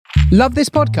Love this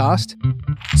podcast?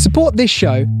 Support this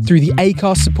show through the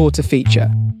Acast supporter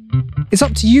feature. It's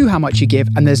up to you how much you give,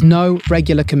 and there's no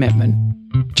regular commitment.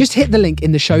 Just hit the link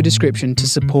in the show description to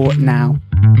support now.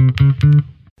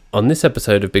 On this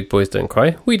episode of Big Boys Don't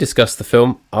Cry, we discuss the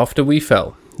film After We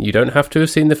Fell. You don't have to have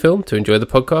seen the film to enjoy the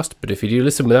podcast, but if you do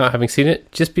listen without having seen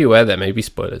it, just be aware there may be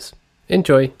spoilers.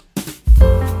 Enjoy.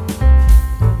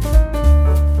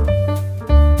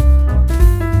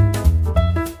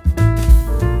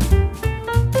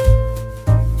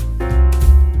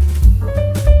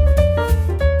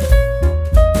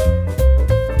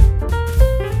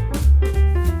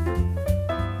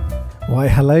 Why,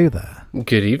 hello there.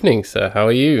 Good evening, sir. How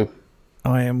are you?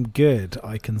 I am good.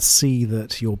 I can see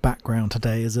that your background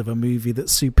today is of a movie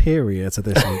that's superior to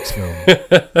this week's film.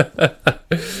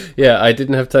 Yeah, I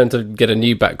didn't have time to get a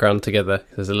new background together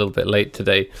because it was a little bit late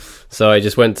today. So I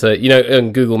just went to,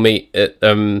 on Google Meet, it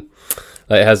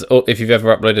has, if you've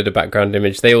ever uploaded a background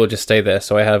image, they all just stay there.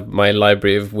 So I have my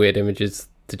library of weird images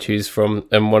to choose from,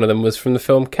 and one of them was from the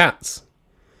film Cats.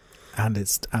 And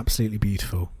it's absolutely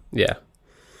beautiful. Yeah.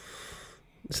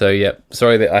 So yeah,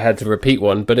 sorry that I had to repeat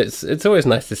one, but it's always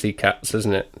nice to see Cats,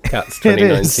 isn't it? Cats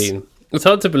 2019. It's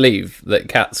hard to believe that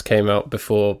Cats came out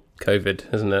before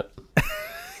COVID, isn't it?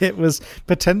 It was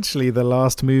potentially the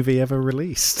last movie ever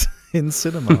released in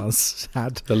cinemas.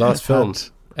 The last film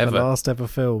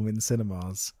in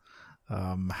cinemas.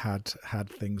 Had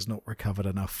things not recovered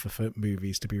enough for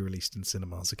movies to be released in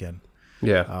cinemas again.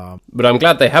 Yeah, but I'm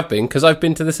glad they have been, because I've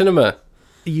been to the cinema.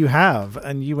 You have,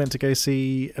 and you went to go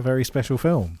see a very special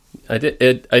film. I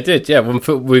did, yeah.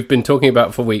 We've been talking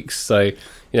about for weeks, so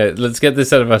let's get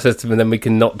this out of our system, and then we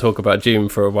can not talk about Dune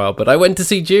for a while. But I went to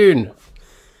see Dune,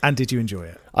 and did you enjoy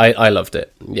it? I loved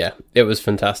it. Yeah, it was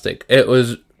fantastic. It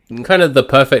was kind of the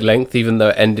perfect length, even though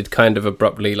it ended kind of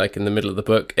abruptly, like in the middle of the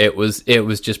book. It was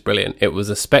just brilliant. It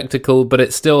was a spectacle, but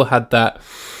it still had that.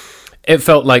 It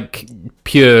felt like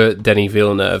pure Denis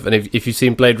Villeneuve, and if you've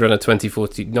seen Blade Runner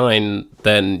 2049,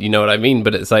 then you know what I mean,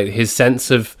 but it's like his sense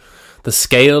of the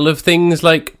scale of things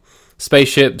like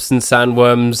spaceships and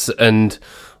sandworms and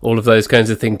all of those kinds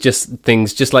of things,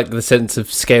 just like the sense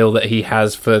of scale that he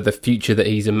has for the future that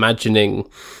he's imagining,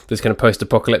 this kind of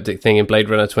post-apocalyptic thing in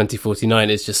Blade Runner 2049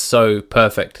 is just so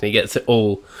perfect, and he gets it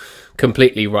all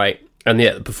completely right. And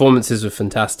yeah, the performances were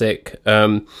fantastic.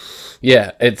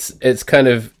 It's kind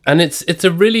of, and it's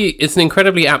an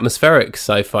incredibly atmospheric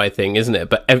sci-fi thing, isn't it?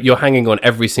 But you're hanging on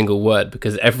every single word,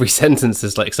 because every sentence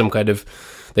is like some kind of,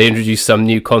 they introduce some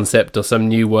new concept or some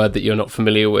new word that you're not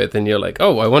familiar with, and you're like,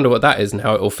 oh, I wonder what that is and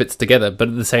how it all fits together. But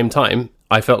at the same time,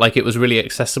 I felt like it was really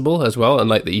accessible as well, and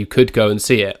like that you could go and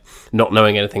see it not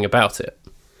knowing anything about it.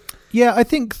 Yeah, I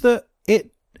think that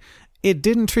it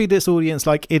didn't treat its audience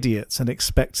like idiots and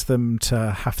expect them to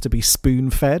have to be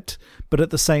spoon-fed, but at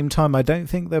the same time, I don't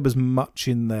think there was much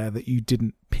in there that you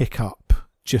didn't pick up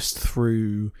just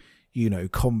through,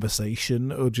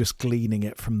 conversation or just gleaning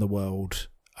it from the world.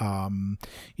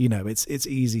 It's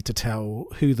easy to tell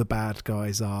who the bad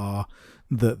guys are,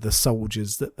 that the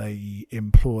soldiers that they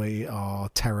employ are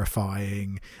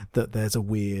terrifying, that there's a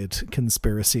weird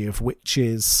conspiracy of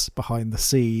witches behind the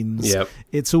scenes. Yep.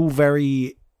 It's all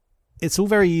very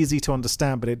easy to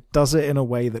understand, but it does it in a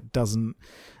way that doesn't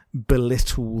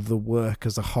belittle the work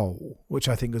as a whole, which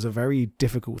I think was a very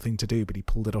difficult thing to do, but he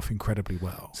pulled it off incredibly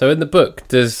well. So in the book,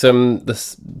 does the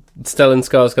Stellan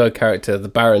Skarsgård character, the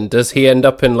Baron, does he end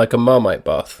up in like a Marmite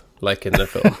bath, like in the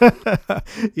film?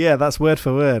 Yeah, that's word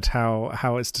for word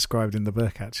how it's described in the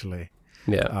book, actually.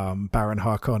 Yeah. Baron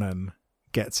Harkonnen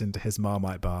gets into his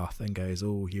Marmite bath and goes,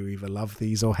 oh, you either love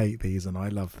these or hate these, and I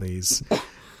love these.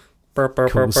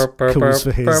 Calls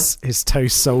for his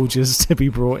toast soldiers to be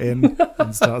brought in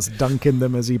and starts dunking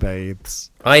them as he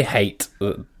bathes. I hate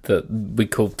that we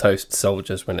call toast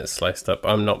soldiers when it's sliced up.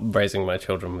 I'm not raising my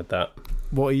children with that.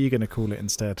 What are you going to call it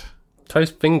instead?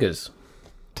 Toast fingers.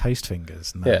 Toast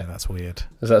fingers? No, yeah. That's weird.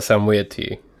 Does that sound weird to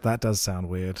you? That does sound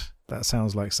weird. That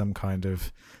sounds like some kind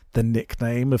of the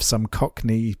nickname of some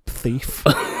Cockney thief.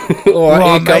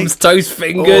 Here comes Toast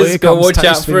Fingers. Go watch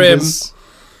out for him.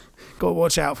 Got to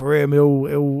watch out for him.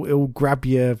 He'll grab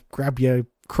your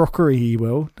crockery. He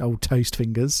will. Old Toast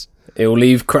Fingers. He'll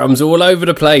leave crumbs all over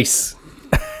the place.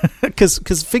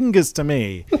 Because fingers to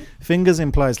me, fingers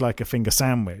implies like a finger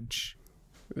sandwich,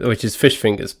 which is fish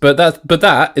fingers. But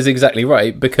that is exactly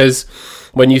right, because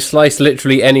when you slice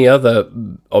literally any other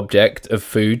object of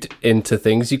food into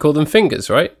things, you call them fingers,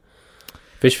 right?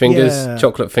 Fish fingers,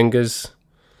 chocolate fingers,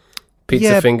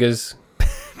 pizza fingers,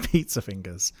 pizza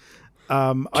fingers.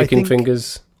 Chicken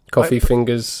fingers, coffee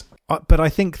fingers. But I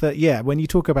think that, when you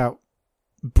talk about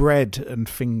bread and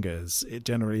fingers, it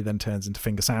generally then turns into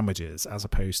finger sandwiches as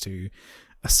opposed to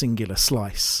a singular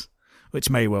slice, which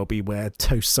may well be where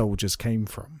toast soldiers came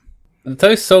from. The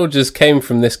toast soldiers came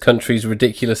from this country's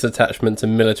ridiculous attachment to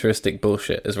militaristic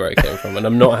bullshit is where it came from, and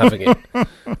I'm not having it.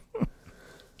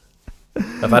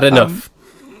 I've had enough.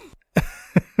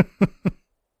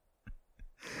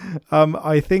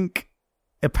 I think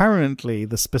apparently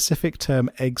the specific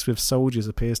term eggs with soldiers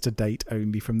appears to date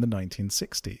only from the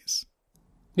 1960s.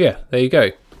 Yeah, there you go.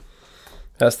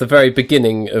 That's the very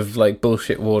beginning of like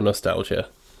bullshit war nostalgia.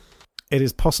 It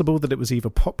is possible that it was either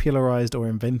popularised or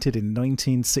invented in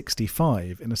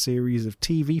 1965 in a series of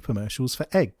TV commercials for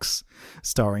eggs,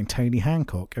 starring Tony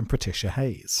Hancock and Patricia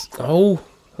Hayes. Oh,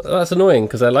 that's annoying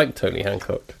because I like Tony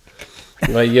Hancock.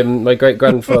 My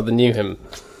great-grandfather knew him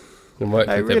and worked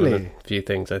with him on a few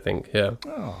things, I think, yeah.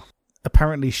 Oh.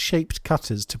 Apparently shaped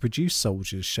cutters to produce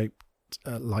soldiers shaped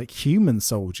like human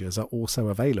soldiers are also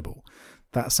available.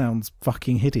 That sounds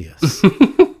fucking hideous.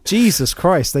 Jesus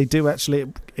Christ, they do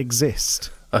actually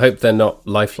exist. I hope they're not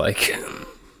lifelike.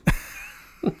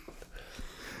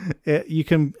 You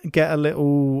can get a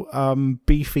little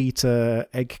Beefeater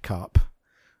egg cup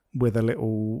with a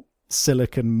little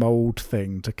silicon mould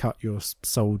thing to cut your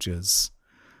soldiers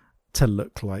to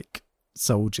look like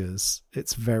soldiers.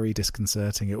 It's very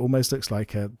disconcerting. It almost looks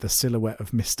like the silhouette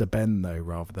of Mr. Ben, though,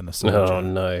 rather than a soldier. Oh,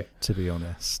 no. To be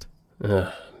honest.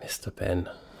 Mr. Ben.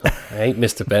 I hate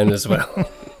Mr. Ben as well.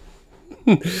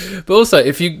 But also,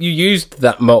 if you used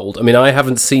that mould, I mean, I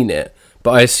haven't seen it,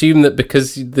 but I assume that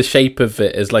because the shape of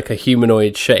it is like a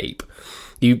humanoid shape,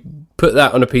 you put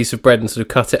that on a piece of bread and sort of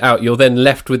cut it out, you're then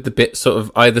left with the bit sort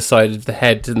of either side of the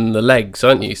head and the legs,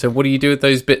 aren't you? So what do you do with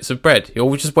those bits of bread?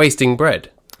 You're just wasting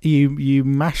bread. You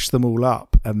mash them all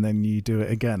up and then you do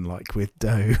it again, like with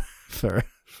dough for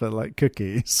like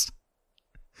cookies.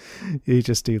 You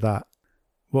just do that.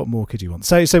 What more could you want?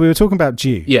 So we were talking about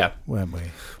Dune, yeah, weren't we?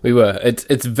 We were.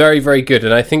 It's very, very good,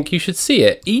 and I think you should see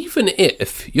it, even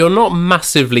if you're not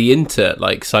massively into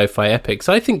like sci-fi epics.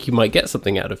 I think you might get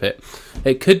something out of it.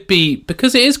 It could be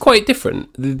because it is quite different.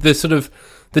 The sort of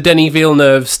the Denis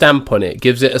Villeneuve stamp on it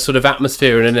gives it a sort of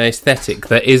atmosphere and an aesthetic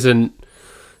that isn't.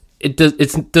 It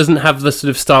doesn't have the sort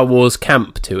of Star Wars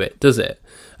camp to it, does it?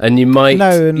 And you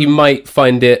might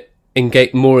find it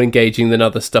more engaging than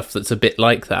other stuff that's a bit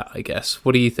like that, I guess.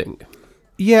 What do you think?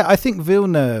 Yeah, I think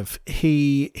Villeneuve,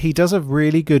 he does a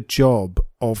really good job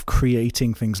of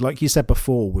creating things, like you said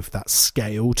before, with that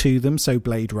scale to them. So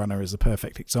Blade Runner is a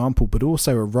perfect example, but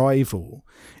also Arrival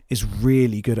is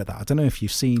really good at that. I don't know if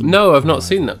you've seen... No, I've not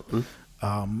seen that one.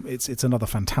 It's another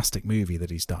fantastic movie that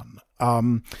he's done.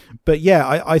 But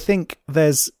yeah, I think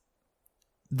there's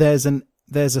a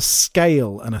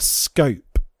scale and a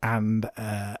scope and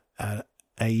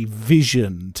a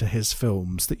vision to his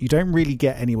films that you don't really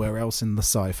get anywhere else in the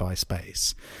sci-fi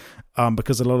space,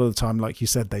 because a lot of the time, like you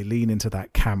said, they lean into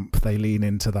that camp, they lean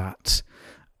into that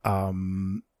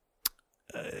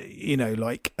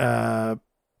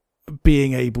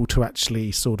being able to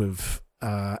actually sort of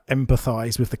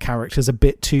empathize with the characters a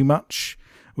bit too much,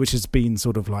 which has been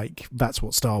sort of like, that's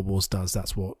what Star Wars does,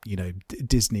 that's what,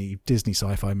 Disney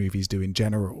sci-fi movies do in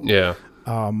general. Yeah.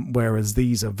 Whereas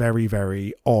these are very,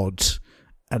 very odd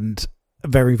and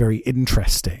very, very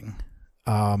interesting.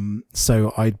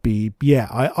 So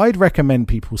I'd recommend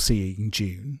people seeing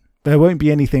Dune. There won't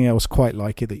be anything else quite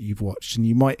like it that you've watched, and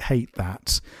you might hate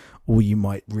that or you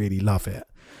might really love it.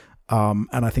 And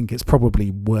I think it's probably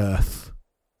worth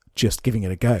just giving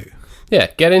it a go. Yeah,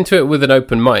 get into it with an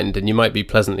open mind and you might be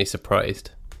pleasantly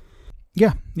surprised.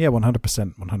 Yeah,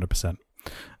 100%.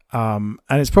 And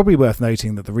it's probably worth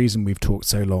noting that the reason we've talked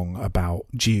so long about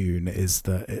Dune is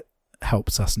that it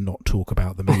helps us not talk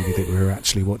about the movie that we were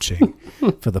actually watching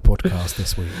for the podcast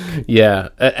this week. Yeah,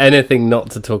 anything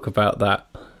not to talk about that,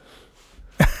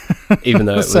 even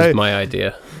though it was my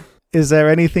idea. Is there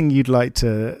anything you'd like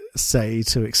to say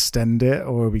to extend it,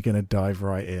 or are we going to dive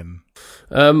right in?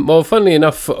 Well, funnily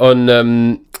enough, on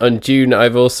Dune,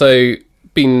 I've also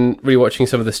been rewatching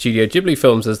some of the Studio Ghibli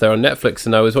films as they're on Netflix,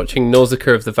 and I was watching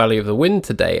Nausicaa of the Valley of the Wind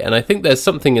today, and I think there's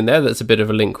something in there that's a bit of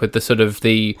a link with the sort of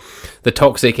the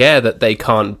toxic air that they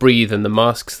can't breathe and the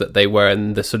masks that they wear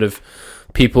and the sort of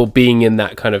people being in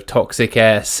that kind of toxic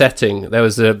air setting. There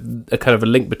was a kind of a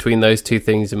link between those two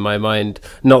things in my mind.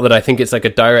 Not that I think it's like a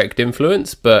direct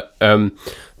influence, but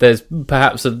there's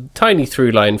perhaps a tiny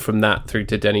through line from that through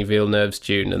to Denis Villeneuve's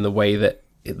Dune, and the way that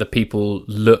the people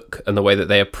look and the way that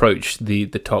they approach the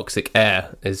toxic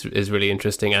air is really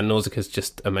interesting, and Nausicaa's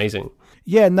just amazing.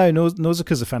 Yeah, no,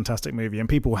 Nausicaa's a fantastic movie, and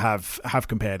people have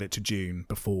compared it to Dune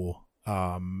before.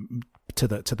 to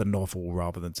the novel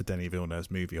rather than to Denis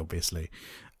Villeneuve's movie, obviously.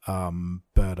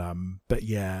 But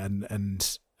yeah,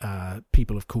 and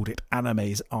people have called it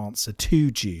anime's answer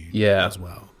to Dune as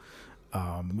well,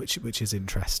 which is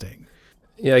interesting.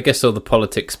 Yeah, I guess all the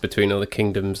politics between all the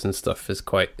kingdoms and stuff is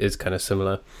kind of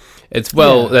similar. It's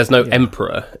there's no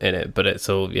emperor in it, but it's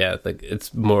all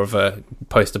it's more of a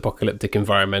post-apocalyptic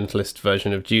environmentalist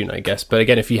version of Dune, I guess. But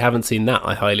again, if you haven't seen that,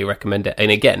 I highly recommend it.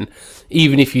 And again,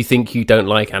 even if you think you don't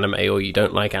like anime or you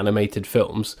don't like animated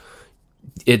films,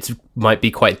 it might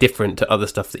be quite different to other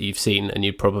stuff that you've seen, and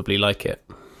you'd probably like it.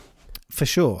 For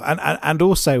sure. And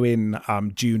also in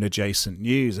Dune adjacent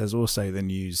news, there's also the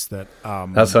news that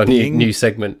that's our new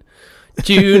segment.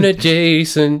 Dune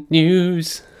adjacent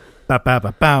news.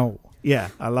 Bow. Yeah,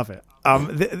 I love it.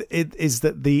 It is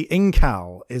that the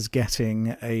Incal is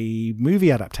getting a movie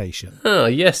adaptation. Oh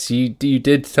yes, you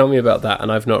did tell me about that,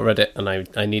 and I've not read it, and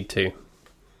I need to.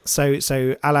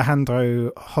 So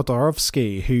Alejandro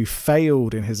Jodorowsky, who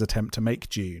failed in his attempt to make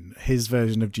Dune, his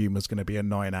version of Dune was going to be a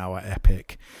 9-hour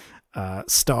epic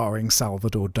starring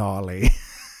Salvador Dali,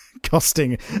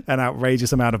 costing an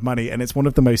outrageous amount of money, and it's one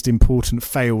of the most important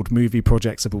failed movie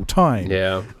projects of all time.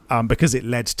 Yeah, because it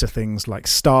led to things like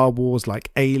Star Wars, like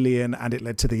Alien, and it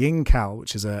led to the Incal,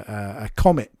 which is a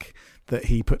comic that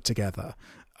he put together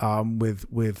with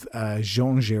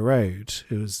Jean Giraud,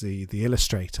 who was the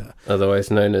illustrator, otherwise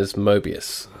known as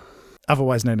Mobius.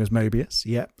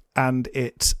 Yep,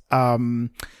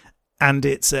 and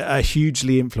it's a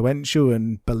hugely influential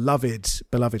and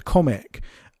beloved comic.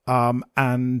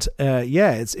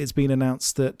 It's been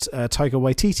announced that Taika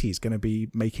Waititi is going to be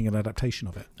making an adaptation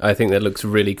of it. I think that looks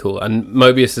really cool. And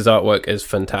Mobius's artwork is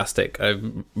fantastic.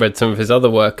 I've read some of his other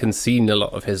work and seen a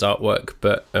lot of his artwork,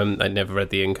 but I never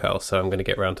read the Incal, so I'm going to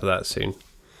get around to that soon.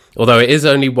 Although it is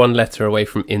only one letter away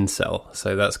from incel,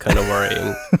 so that's kind of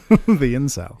worrying. The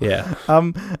incel. Yeah.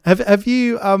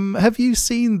 Have you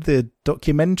seen the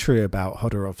documentary about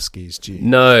Jodorowsky's Dune?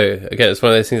 No. Again, it's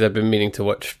one of those things I've been meaning to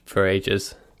watch for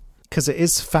ages. Because it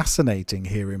is fascinating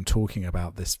hearing him talking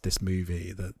about this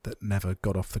movie that never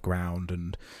got off the ground,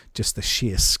 and just the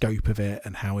sheer scope of it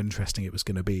and how interesting it was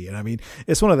going to be. And I mean,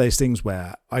 it's one of those things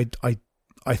where I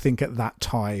think at that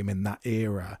time, in that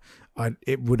era,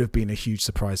 it would have been a huge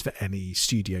surprise for any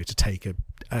studio to take a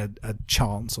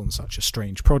chance on such a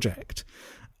strange project.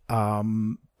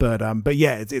 But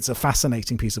yeah, it's a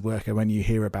fascinating piece of work, and when you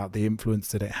hear about the influence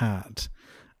that it had,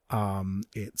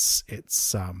 it's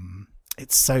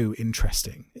so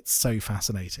interesting. It's so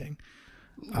fascinating.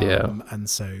 And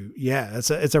so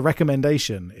it's a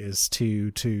recommendation is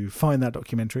to find that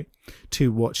documentary,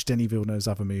 to watch Denis Villeneuve's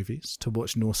other movies, to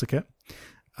watch Nausicaa,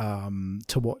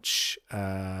 to watch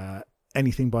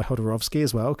anything by Jodorowsky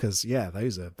as well, because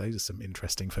those are some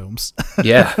interesting films.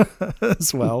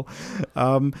 As well.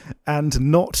 And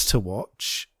not to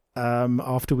watch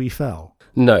After We Fell.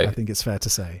 No, I think it's fair to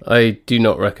say I do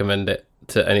not recommend it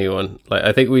to anyone. Like,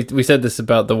 I think we said this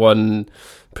about the one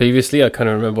previously. I kind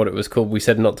of remember what it was called. We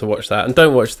said not to watch that, and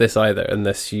don't watch this either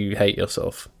unless you hate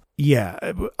yourself. Yeah,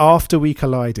 After We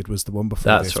Collided was the one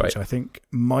before. That's this, right. Which I think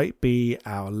might be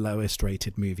our lowest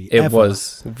rated movie it ever.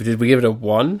 Was. Did we give it a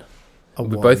 1?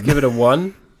 We both give it a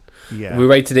 1. Yeah. We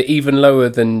rated it even lower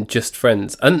than Just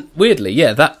Friends. And weirdly,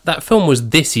 that film was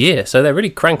this year, so they're really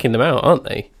cranking them out, aren't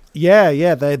they?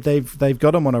 Yeah, they've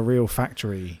got them on a real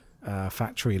factory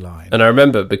line. And I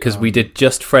remember because we did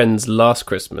Just Friends last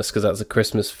Christmas, because that's a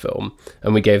Christmas film,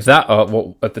 and we gave that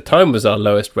what at the time was our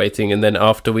lowest rating, and then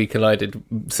After We Collided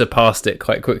surpassed it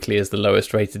quite quickly as the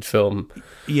lowest rated film.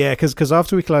 Yeah, because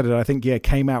After We Collided, I think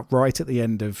came out right at the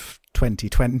end of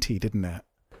 2020, didn't it?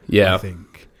 Yeah, I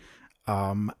think.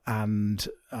 And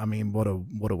I mean, what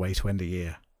a way to end a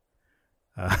year.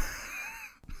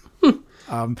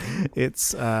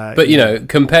 It's but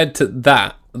compared to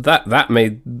that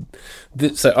made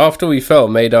so After We Fell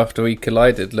made After We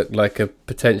Collided look like a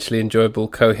potentially enjoyable,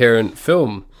 coherent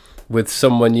film with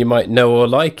someone you might know or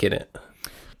like in it.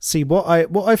 See, what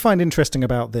I find interesting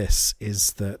about this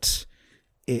is that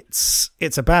it's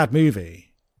a bad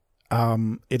movie.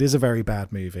 It is a very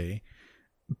bad movie,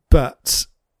 but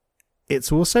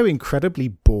it's also incredibly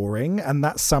boring, and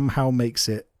that somehow makes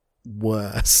it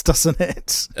worse, doesn't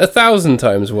it? 1,000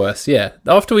 times worse. Yeah.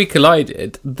 After We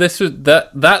Collided, these have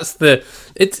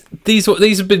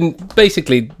been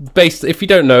basically based. If you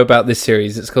don't know about this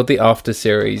series, it's called the After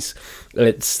series.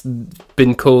 It's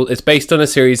based on a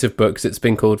series of books. It's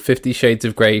been called 50 Shades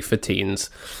of Grey for teens.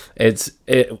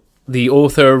 the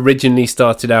author originally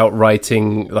started out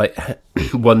writing like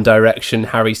One Direction,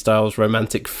 Harry Styles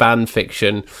romantic fan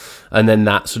fiction, and then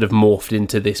that sort of morphed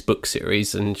into this book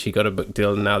series, and she got a book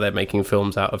deal, and now they're making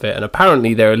films out of it. And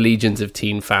apparently there are legions of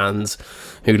teen fans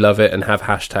who love it and have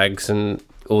hashtags and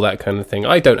all that kind of thing.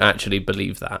 I don't actually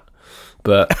believe that,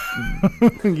 but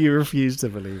You refuse to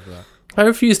believe that. I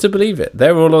refuse to believe it.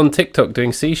 They're all on TikTok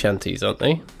doing sea shanties, aren't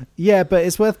they? Yeah, but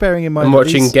it's worth bearing in mind. I'm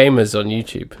watching gamers on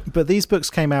YouTube. But these books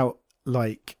came out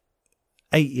like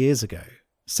 8 years ago,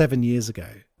 7 years ago.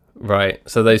 Right.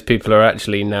 So those people are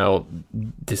actually now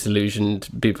disillusioned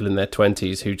people in their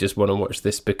 20s who just want to watch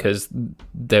this because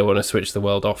they want to switch the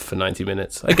world off for 90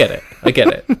 minutes. I get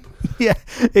it. Yeah,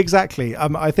 exactly.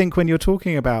 I think when you're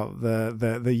talking about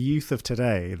the youth of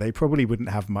today, they probably wouldn't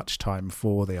have much time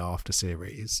for the After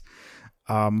series.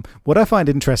 What I find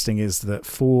interesting is that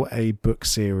for a book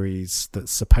series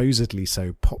that's supposedly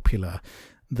so popular,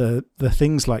 the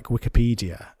things like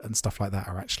Wikipedia and stuff like that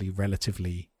are actually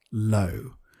relatively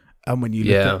low. And when you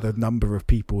look at the number of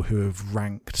people who have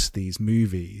ranked these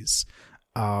movies,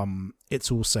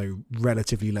 it's also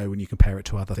relatively low when you compare it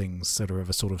to other things that are of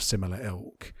a sort of similar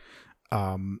ilk.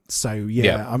 I'm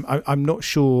not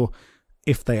sure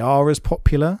if they are as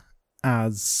popular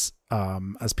as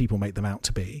people make them out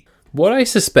to be. What I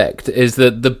suspect is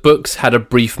that the books had a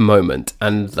brief moment,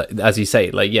 and as you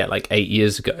say, like 8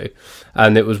 years ago,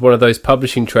 and it was one of those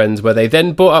publishing trends where they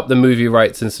then bought up the movie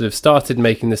rights and sort of started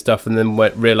making the stuff, and then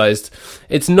realized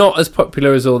it's not as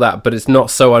popular as all that, but it's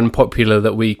not so unpopular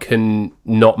that we can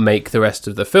not make the rest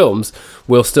of the films.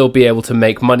 We'll still be able to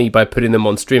make money by putting them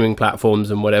on streaming platforms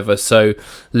and whatever, so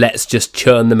let's just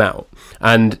churn them out.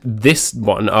 And this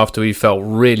one, After We Fell,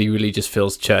 really, really just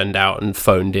feels churned out and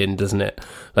phoned in, doesn't it?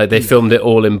 Like they filmed it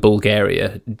all in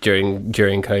Bulgaria during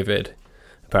COVID,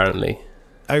 apparently.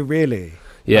 Oh, really?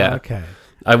 Yeah. Oh, okay.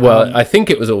 I think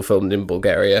it was all filmed in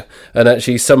Bulgaria, and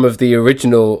actually some of the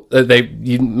original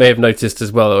you may have noticed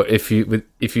as well, if you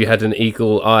had an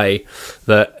eagle eye,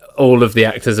 that all of the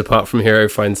actors apart from Hero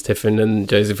Finds Tiffin and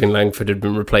Josephine Langford had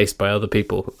been replaced by other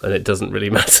people, and it doesn't really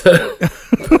matter.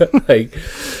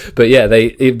 but yeah,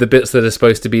 the bits that are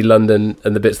supposed to be London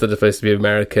and the bits that are supposed to be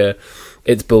America,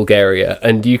 it's Bulgaria,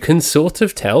 and you can sort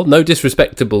of tell, no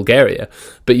disrespect to Bulgaria,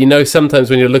 but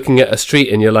sometimes when you're looking at a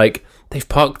street and you're like, they've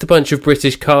parked a bunch of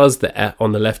British cars there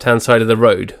on the left-hand side of the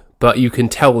road, but you can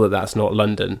tell that that's not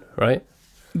London, right?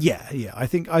 Yeah. I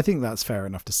think that's fair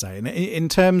enough to say. And in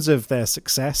terms of their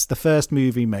success, the first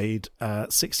movie made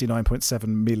 69.7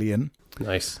 million.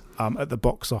 Nice. At the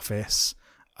box office.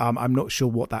 I'm not sure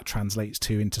what that translates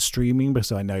to into streaming,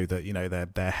 because I know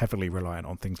that they're heavily reliant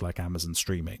on things like Amazon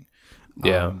streaming.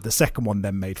 Yeah. The second one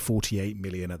then made 48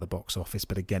 million at the box office,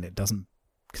 but again, it doesn't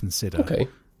consider. Okay.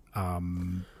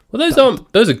 Well,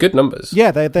 those are good numbers.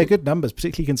 Yeah, they're good numbers,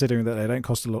 particularly considering that they don't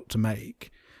cost a lot to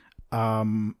make.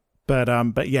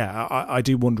 But yeah, I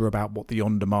do wonder about what the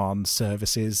on-demand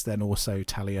services then also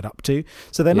tally it up to.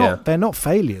 So they're not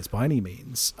failures by any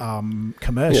means.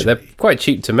 Commercially, yeah, they're quite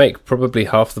cheap to make. Probably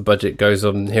half the budget goes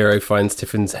on Hero Finds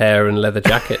Tiffin's hair and leather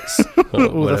jackets,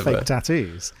 or the fake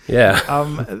tattoos. Yeah.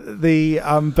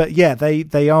 But yeah,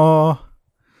 they are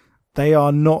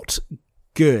not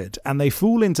good, and they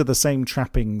fall into the same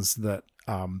trappings that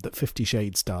 50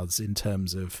 Shades does in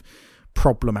terms of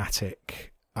problematic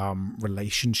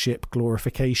relationship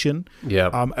glorification. Yeah.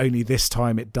 Only this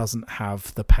time it doesn't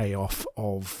have the payoff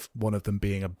of one of them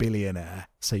being a billionaire,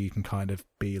 so you can kind of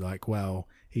be like, well,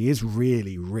 he is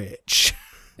really rich.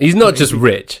 He's not just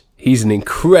rich, he's an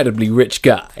incredibly rich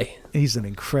guy. He's an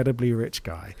incredibly rich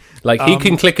guy. Like, he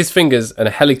can click his fingers and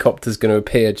a helicopter's going to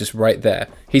appear just right there.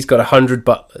 He's got 100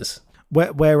 butlers.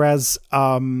 Whereas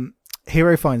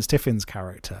Hero Finds Tiffin's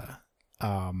character,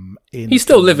 he's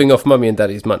still living off mummy and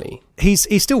daddy's money. He's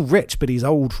still rich, but he's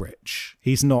old rich.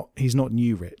 He's not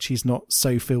new rich. He's not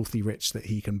so filthy rich that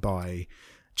he can buy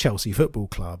Chelsea Football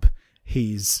Club.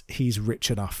 He's rich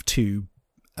enough to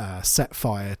set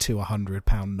fire to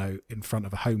 £100 note in front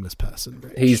of a homeless person.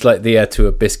 Rich. He's like the heir to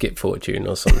a biscuit fortune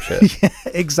or some shit. Yeah,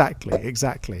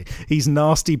 exactly. He's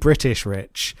nasty British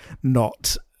rich,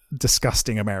 not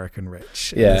disgusting American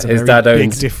rich. Yeah, his dad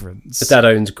owns difference. His dad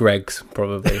owns Greggs,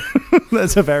 probably.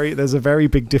 There's a very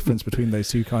big difference between those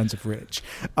two kinds of rich.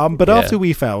 But After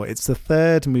We Fell, it's the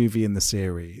third movie in the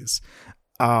series,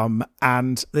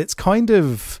 and it's kind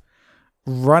of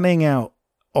running out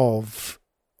of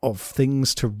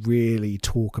things to really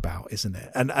talk about, isn't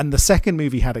it? And the second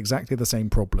movie had exactly the same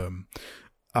problem,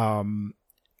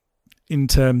 in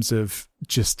terms of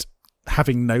just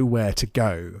having nowhere to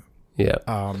go.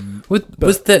 Yeah.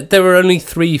 There were only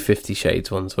 3 50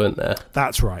 Shades ones, weren't there?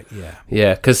 That's right, yeah.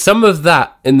 Yeah, because some of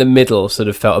that in the middle sort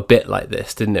of felt a bit like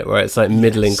this, didn't it? Where it's like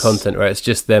middling content, where it's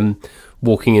just them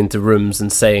walking into rooms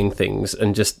and saying things,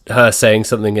 and just her saying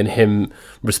something and him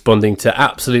responding to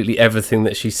absolutely everything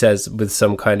that she says with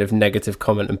some kind of negative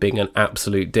comment and being an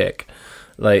absolute dick.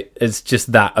 Like, it's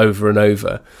just that over and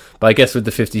over. But I guess with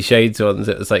the 50 Shades ones,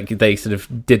 it was like they sort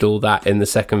of did all that in the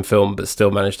second film, but still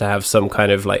managed to have some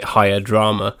kind of like higher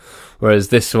drama. Whereas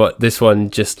this one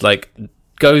just like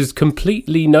goes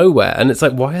completely nowhere. And it's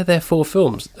like, why are there 4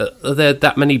 films? Are there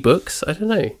that many books? I don't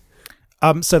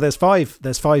know. So there's 5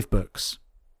 books.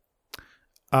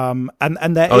 And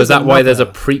there is that why there's a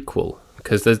prequel?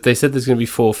 Because they said there's going to be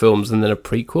 4 films and then a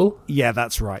prequel? Yeah,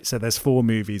 that's right. So there's 4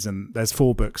 movies and there's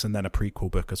 4 books and then a prequel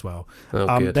book as well.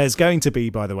 Good. There's going to be,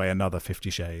 by the way, another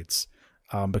 50 Shades,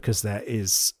 because there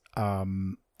is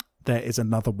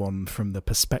another one from the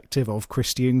perspective of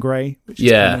Christian Grey. Which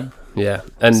is coming. Yeah.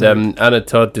 And Anna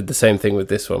Todd did the same thing with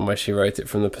this one, where she wrote it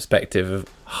from the perspective of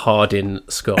Hardin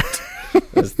Scott,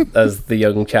 as the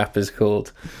young chap is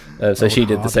called. So she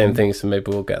did the same thing, so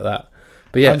maybe we'll get that.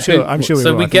 But yeah, I'm sure.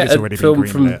 So we get a film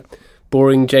from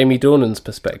boring Jamie Dornan's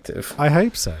perspective. I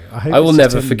hope so. I will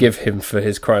never forgive him for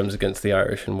his crimes against the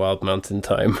Irish in Wild Mountain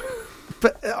Thyme.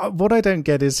 But what I don't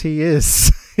get is he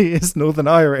is Northern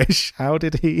Irish. How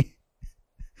did he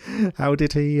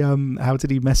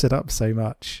mess it up so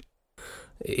much?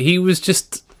 He was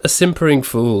just a simpering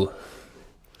fool.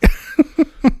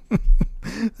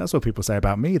 That's what people say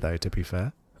about me, though, to be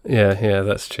fair. Yeah,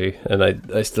 that's true. And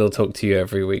I still talk to you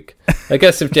every week. I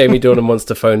guess if Jamie Dornan wants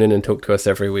to phone in and talk to us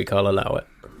every week, I'll allow it.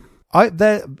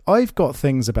 I've got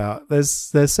things about there's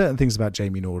certain things about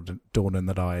Jamie Dornan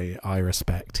that I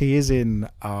respect. He is in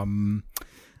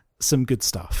some good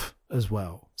stuff as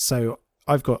well. So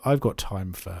I've got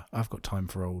time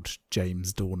for old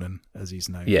James Dornan, as he's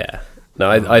known. Yeah.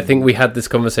 No, I think we had this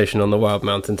conversation on the Wild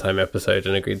Mountain Thyme episode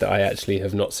and agreed that I actually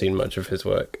have not seen much of his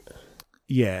work.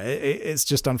 Yeah, it's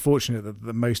just unfortunate that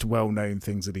the most well-known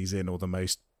things that he's in, or the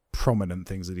most prominent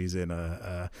things that he's in,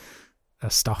 are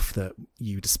stuff that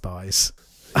you despise.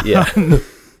 Yeah.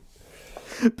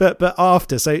 But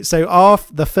after,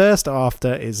 the first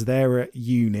after is they're at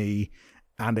uni,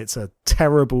 and it's a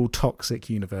terrible, toxic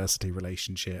university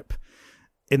relationship.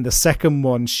 In the second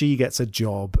one, she gets a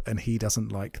job, and he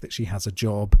doesn't like that she has a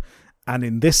job. And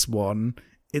in this one,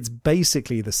 it's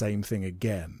basically the same thing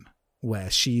again,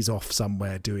 where she's off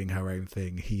somewhere doing her own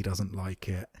thing, he doesn't like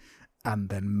it, and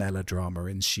then melodrama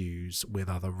ensues with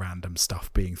other random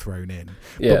stuff being thrown in.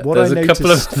 Yeah, but there's a couple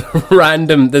of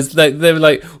random, they're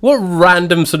like, what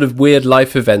random sort of weird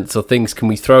life events or things can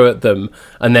we throw at them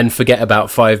and then forget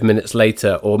about 5 minutes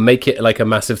later, or make it like a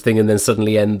massive thing and then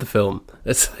suddenly end the film?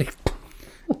 It's like...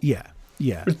 Yeah.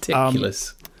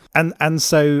 Ridiculous. And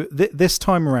so this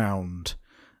time around,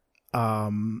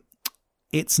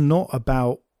 it's not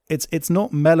about... It's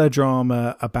not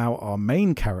melodrama about our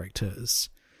main characters.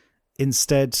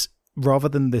 Instead, rather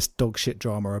than this dogshit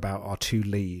drama about our 2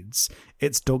 leads,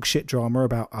 it's dogshit drama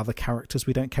about other characters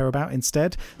we don't care about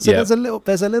instead. So there's a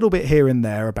little bit here and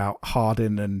there about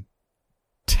Hardin and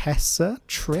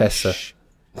Trish.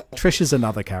 Trish is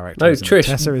another character. No, Trish.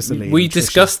 Tessa is the lead. We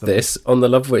discussed this on the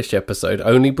Love Witch episode.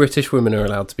 Only British women are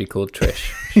allowed to be called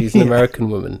Trish. She's an American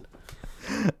woman.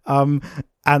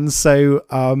 And so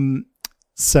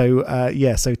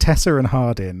Tessa and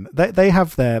Hardin, they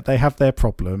have their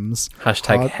problems.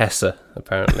 Hashtag Hesse,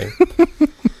 apparently.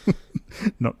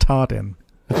 Not Tardin.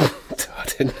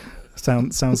 Tardin.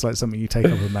 Sounds like something you take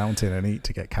up a mountain and eat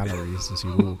to get calories as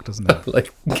you walk, doesn't it?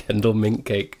 Like Kendall mint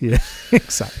cake. Yeah,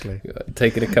 exactly.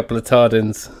 Taking a couple of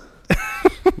Tardins.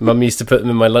 Mum used to put them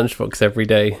in my lunchbox every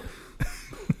day.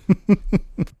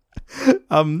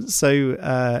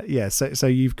 So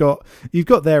you've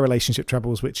got their relationship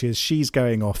troubles, which is she's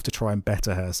going off to try and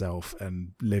better herself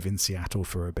and live in Seattle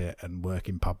for a bit and work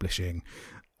in publishing,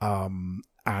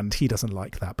 and he doesn't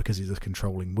like that because he's a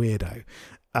controlling weirdo.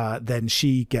 Then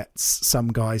she gets some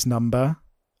guy's number,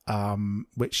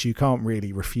 which you can't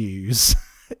really refuse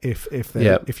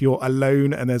if you're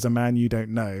alone and there's a man you don't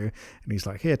know and he's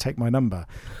like, here, take my number.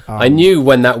 I knew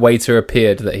when that waiter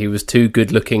appeared that he was too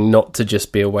good looking not to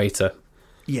just be a waiter.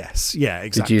 Yes, yeah,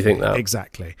 exactly. Did you think that?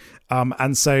 Exactly.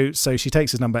 And so she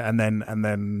takes his number, and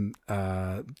then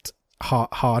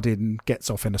Hardin gets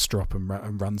off in a strop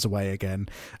and runs away again.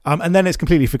 And then it's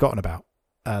completely forgotten about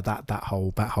that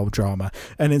whole drama,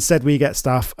 and instead we get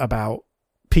stuff about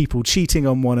people cheating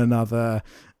on one another.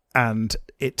 And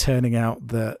it turning out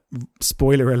that,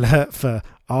 spoiler alert for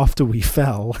After We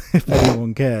Fell, if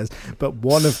anyone cares, but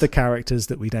one of the characters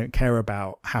that we don't care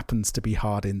about happens to be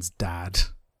Hardin's dad.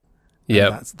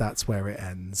 Yeah, that's where it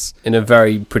ends in a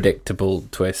very predictable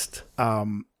twist.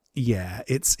 Yeah,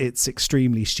 it's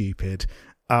extremely stupid,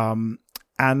 and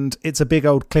it's a big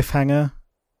old cliffhanger.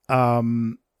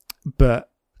 But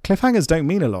cliffhangers don't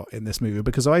mean a lot in this movie,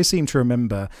 because I seem to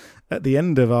remember at the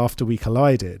end of After We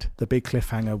Collided, the big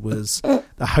cliffhanger was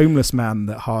the homeless man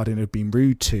that Hardin had been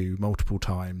rude to multiple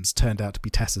times turned out to be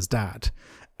Tessa's dad.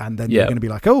 And then you're going to be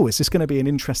like, oh, is this going to be an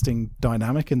interesting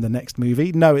dynamic in the next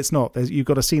movie? No, it's not. You've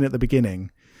got a scene at the beginning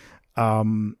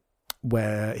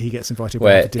where he gets invited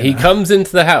where to dinner. He comes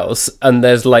into the house and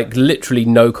there's like literally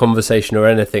no conversation or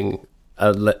anything.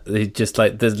 Just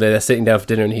like they're sitting down for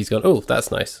dinner and he's gone, oh,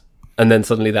 that's nice. And then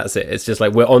suddenly that's it. It's just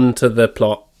like we're on to the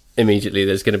plot immediately.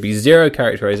 There's going to be zero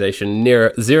characterization,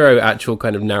 zero actual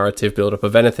kind of narrative build-up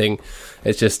of anything.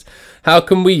 It's just, how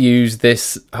can we use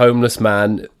this homeless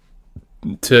man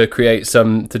to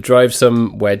drive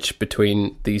some wedge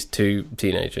between these two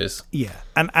teenagers? Yeah,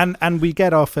 and we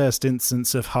get our first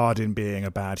instance of Hardin being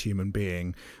a bad human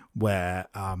being, where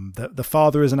the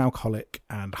father is an alcoholic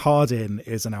and Hardin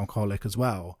is an alcoholic as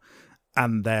well,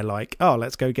 and they're like, oh,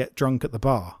 let's go get drunk at the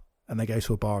bar. And they go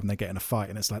to a bar and they get in a fight,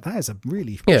 and it's like, that is a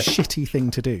really shitty thing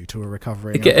to do to a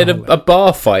recovering alcoholic. Get in a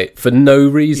bar fight for no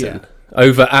reason,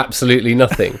 over absolutely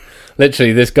nothing.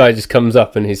 Literally, this guy just comes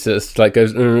up and he just like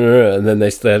goes, and then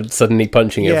they're suddenly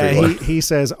punching everyone. He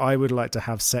says, I would like to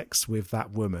have sex with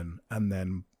that woman. And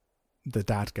then the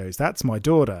dad goes, that's my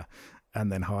daughter.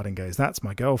 And then Hardin goes, that's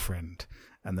my girlfriend.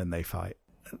 And then they fight.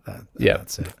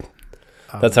 That's it.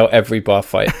 That's how every bar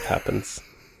fight happens.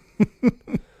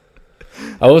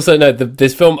 I also know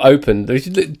this film opened. We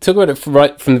should talk about it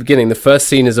right from the beginning. The first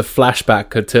scene is a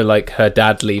flashback to like her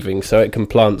dad leaving, so it can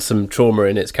plant some trauma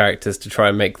in its characters to try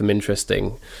and make them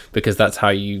interesting, because that's how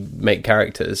you make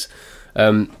characters.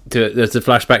 There's a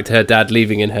flashback to her dad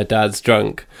leaving, and her dad's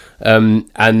drunk,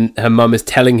 and her mum is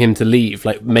telling him to leave,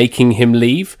 like making him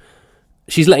leave.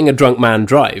 She's letting a drunk man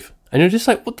drive, and you're just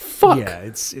like, what the fuck?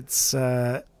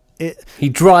 Yeah, he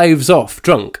drives off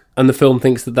drunk, and the film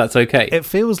thinks that that's okay. It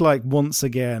feels like, once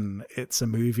again, it's a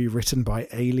movie written by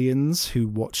aliens who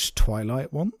watched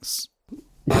Twilight once.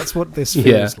 That's what this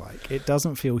feels like. It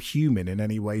doesn't feel human in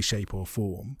any way, shape, or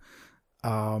form.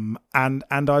 And I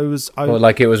or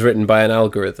like it was written by an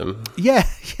algorithm. Yeah,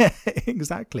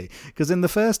 exactly. Because in the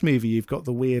first movie, you've got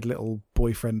the weird little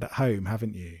boyfriend at home,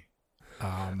 haven't you?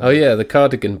 The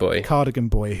Cardigan Boy. Cardigan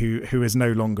Boy, who is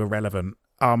no longer relevant.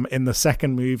 In the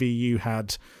second movie, you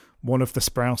had one of the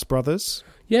Sprouse brothers.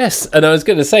 Yes, and I was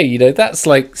going to say, that's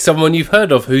like someone you've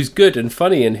heard of who's good and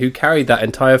funny and who carried that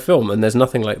entire film, and there's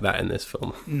nothing like that in this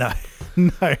film. No.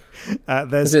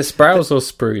 Is it Sprouse or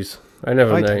Spruce? I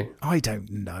never know. I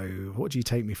don't know. What do you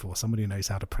take me for? Somebody who knows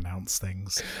how to pronounce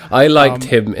things. I liked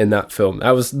him in that film.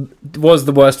 That was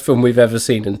the worst film we've ever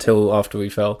seen until After We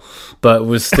Fell, but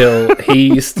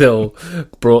he still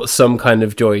brought some kind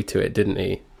of joy to it, didn't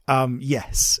he?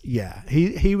 Yes, yeah.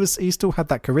 He still had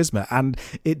that charisma, and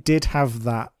it did have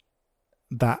that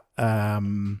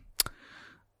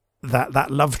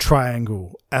love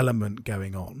triangle element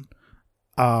going on.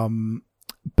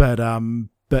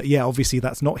 But yeah, obviously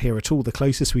that's not here at all. The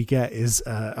closest we get is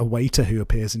a waiter who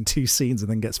appears in 2 scenes and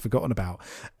then gets forgotten about,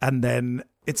 and then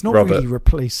it's not really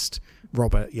replaced.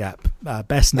 Robert, yep,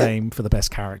 best name for the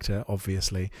best character,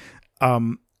 obviously,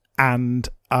 and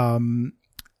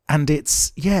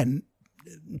it's,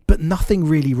 but nothing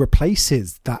really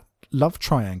replaces that love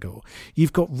triangle.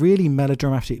 You've got really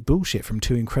melodramatic bullshit from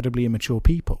 2 incredibly immature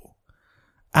people,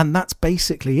 and that's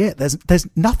basically it. There's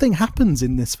nothing happens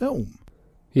in this film.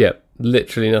 Yeah,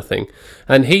 literally nothing.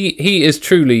 And he is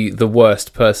truly the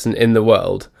worst person in the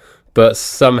world, but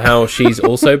somehow she's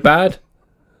also bad.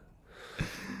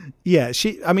 Yeah,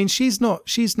 she's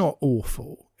not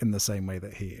awful in the same way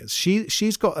that he is.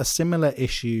 She's got a similar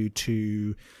issue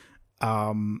to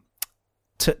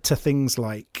things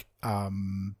like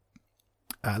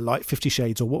 50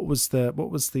 Shades, or was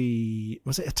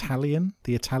it Italian?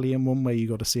 The Italian one where you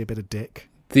got to see a bit of dick.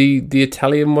 The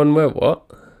Italian one where what?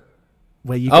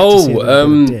 Where you get to see a little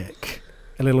bit of dick,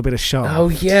 a little bit of shaft. Oh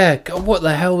yeah, God, what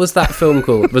the hell was that film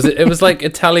called? Was it was like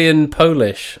Italian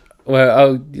Polish,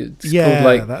 where it's called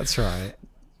like, that's right,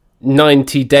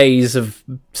 90 Days of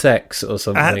Sex or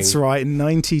something. That's right,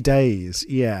 90 Days,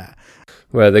 yeah.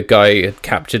 Where the guy had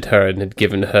captured her and had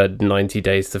given her 90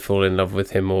 days to fall in love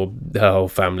with him, or her whole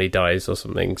family dies, or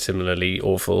something similarly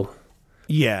awful.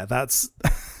 Yeah, that's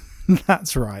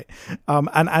that's right.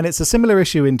 And it's a similar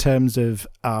issue in terms of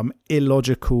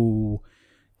illogical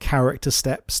character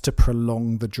steps to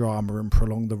prolong the drama and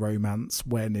prolong the romance,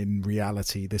 when in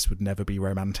reality this would never be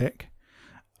romantic.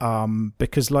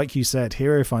 Because like you said,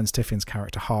 Hero finds Tiffin's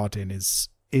character Hardin is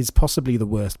possibly the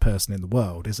worst person in the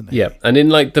world, isn't he? Yeah, and in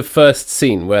like the first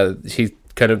scene where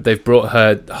they've brought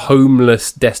her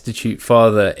homeless, destitute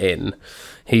father in,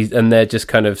 and they're just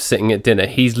kind of sitting at dinner.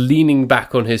 He's leaning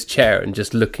back on his chair and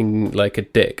just looking like a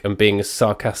dick and being a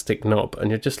sarcastic knob, and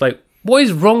you're just like, what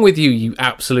is wrong with you, you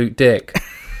absolute dick?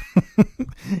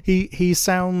 He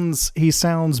sounds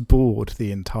bored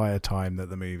the entire time that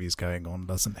the movie's going on,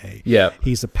 doesn't he? Yeah.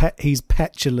 He's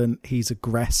petulant, he's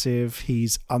aggressive,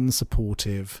 he's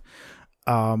unsupportive.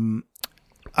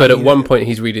 But at one point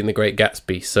he's reading The Great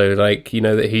Gatsby, so like, you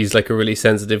know that he's like a really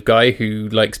sensitive guy who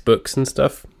likes books and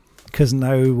stuff. Because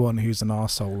no one who's an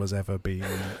arsehole has ever been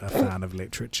a fan of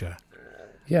literature.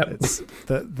 Yeah. It's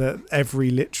that every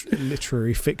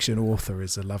literary fiction author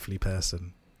is a lovely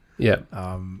person. Yeah.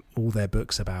 All their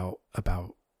books about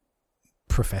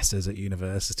professors at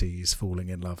universities falling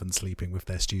in love and sleeping with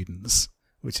their students,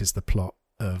 which is the plot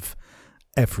of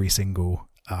every single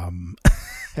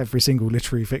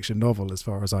literary fiction novel, as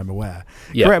far as I'm aware.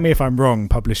 Yeah. Correct me if I'm wrong,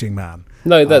 publishing man.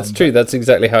 No, that's true. That's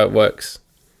exactly how it works.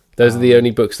 Those are the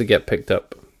only books that get picked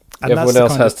up. Everyone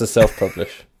else has to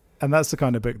self-publish. And that's the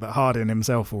kind of book that Hardin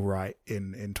himself will write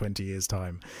in 20 years'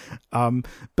 time.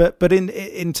 But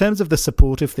in terms of the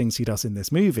supportive things he does in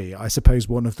this movie, I suppose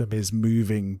one of them is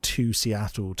moving to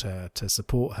Seattle to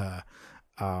support her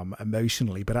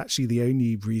emotionally. But actually, the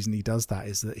only reason he does that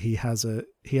is that he has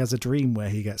a dream where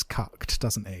he gets cucked,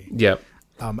 doesn't he? Yeah.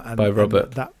 By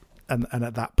Robert. And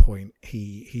at that point,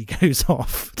 he goes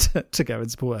off to go and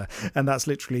support her. And that's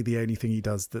literally the only thing he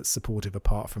does that's supportive,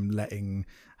 apart from letting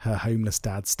her homeless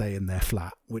dad stay in their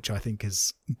flat, which I think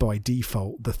is by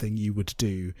default the thing you would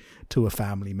do to a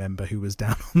family member who was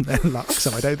down on their luck. So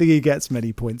I don't think he gets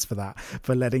many points for that,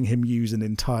 for letting him use an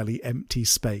entirely empty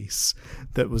space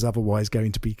that was otherwise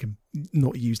going to be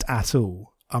not used at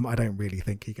all. I don't really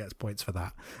think he gets points for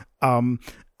that.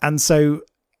 And so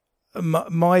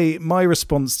my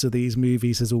response to these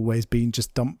movies has always been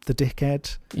just dump the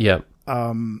dickhead. Yeah.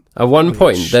 At one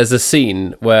point, there's a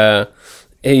scene where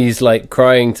he's like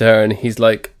crying to her, and he's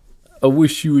like, "I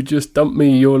wish you would just dump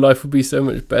me. Your life would be so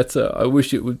much better. I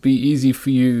wish it would be easy for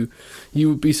you. You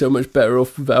would be so much better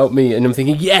off without me." And I'm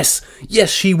thinking, yes,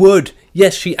 she would.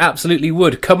 Yes, she absolutely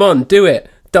would. Come on, do it.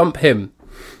 Dump him.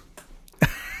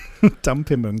 Dump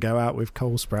him and go out with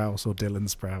Cole Sprouse or Dylan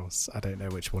Sprouse. I don't know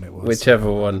which one it was.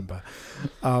 Whichever one.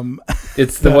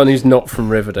 It's the one who's not from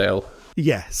Riverdale.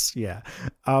 Yes, yeah.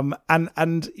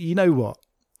 And you know what?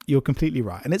 You're completely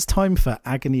right. And it's time for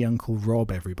Agony Uncle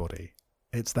Rob, everybody.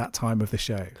 It's that time of the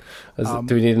show.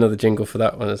 Do we need another jingle for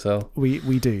that one as well? We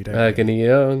do, don't Agony we?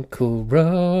 Uncle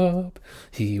Rob,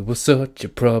 he will sort your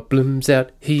problems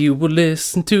out. He will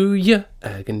listen to you.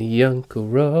 Agony Uncle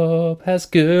Rob has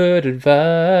good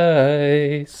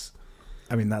advice.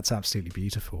 I mean, that's absolutely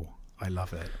beautiful. I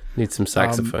love it. Need some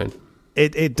saxophone.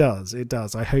 It does.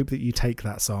 I hope that you take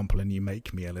that sample and you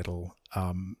make me a little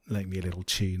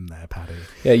tune there, Paddy.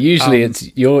 Yeah, usually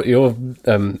it's your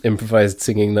improvised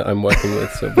singing that I'm working with,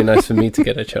 so it'd be nice for me to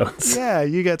get a chance. Yeah,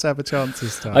 you get to have a chance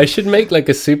this time. I should make like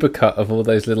a supercut of all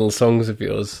those little songs of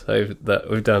yours that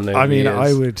we've done over the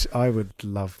years. I would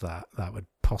love that. That would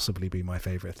possibly be my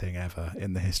favourite thing ever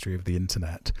in the history of the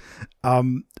internet.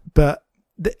 But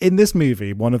in this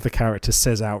movie, one of the characters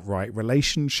says outright,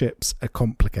 relationships are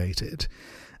complicated.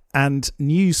 And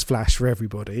newsflash for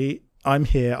everybody, I'm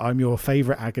here, I'm your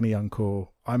favourite agony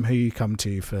uncle. I'm who you come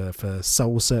to for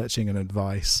soul searching and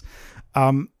advice.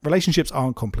 Relationships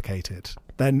aren't complicated.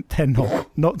 They're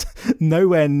not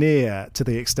nowhere near to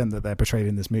the extent that they're portrayed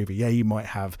in this movie. Yeah, you might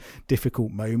have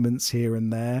difficult moments here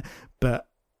and there, but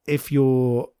if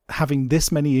you're having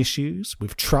this many issues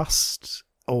with trust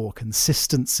or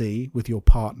consistency with your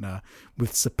partner,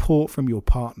 with support from your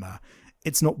partner,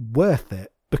 it's not worth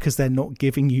it, because they're not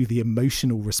giving you the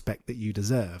emotional respect that you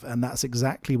deserve. And that's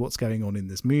exactly what's going on in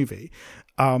this movie.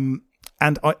 And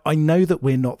I know that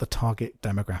we're not the target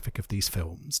demographic of these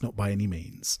films, not by any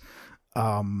means.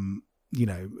 You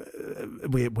know,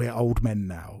 we're old men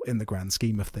now in the grand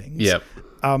scheme of things. Yeah.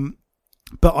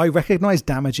 But I recognize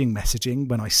damaging messaging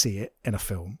when I see it in a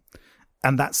film.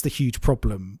 And that's the huge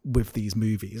problem with these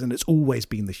movies. And it's always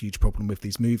been the huge problem with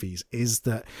these movies, is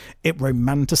that it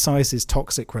romanticizes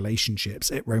toxic relationships.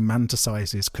 It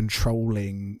romanticizes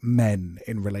controlling men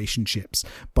in relationships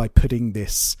by putting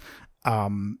this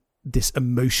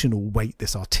emotional weight,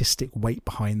 this artistic weight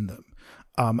behind them.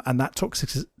 And that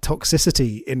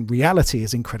toxicity in reality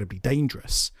is incredibly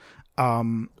dangerous.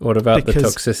 What about the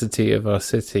toxicity of our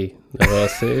city?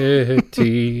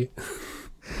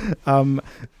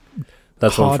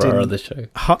 That's one for our other show.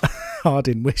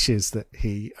 Hardin wishes that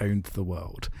he owned the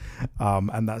world,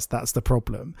 and that's the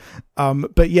problem.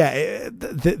 But yeah,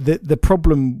 the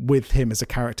problem with him as a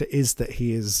character is that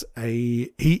he's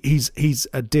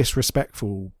a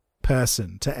disrespectful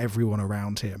person to everyone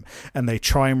around him, and they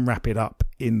try and wrap it up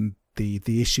in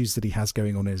the issues that he has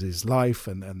going on in his life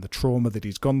and the trauma that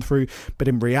he's gone through. But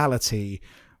in reality,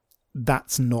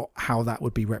 that's not how that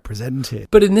would be represented.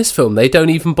 But in this film, they don't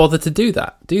even bother to do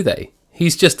that, do they?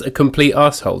 He's just a complete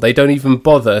arsehole. They don't even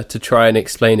bother to try and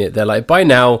explain it. They're like, by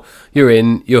now,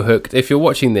 you're hooked. If you're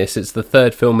watching this, it's the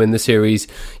third film in the series.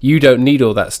 You don't need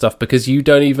all that stuff because you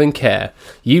don't even care.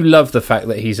 You love the fact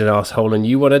that he's an arsehole and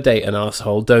you want to date an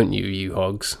arsehole, don't you, you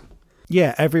hogs?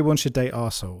 Yeah, everyone should date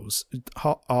arseholes.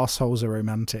 Arseholes are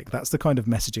romantic. That's the kind of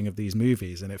messaging of these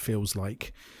movies, and it feels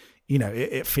like,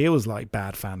 it feels like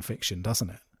bad fan fiction, doesn't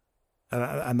it?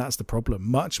 And that's the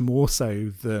problem. Much more so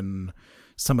than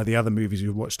some of the other movies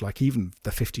we've watched, like even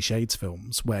the 50 Shades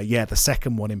films, where, the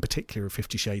second one in particular of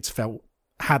 50 Shades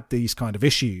had these kind of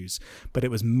issues, but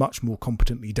it was much more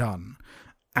competently done.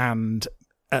 And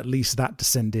at least that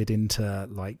descended into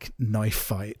like knife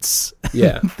fights,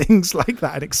 things like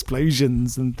that, and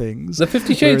explosions and things. The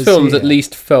 50 Shades films at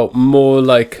least felt more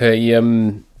like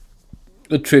a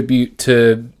tribute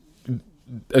to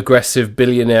aggressive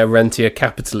billionaire rentier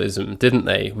capitalism, didn't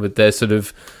they? With their sort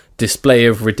of display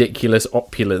of ridiculous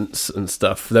opulence and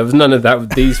stuff. There was none of that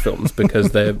with these films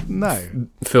because they're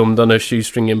filmed on a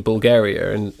shoestring in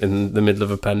Bulgaria in the middle of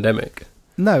a pandemic.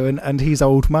 No, and he's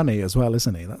old money as well,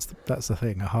 isn't he? That's the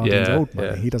thing. Hardin's old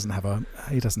money. He doesn't have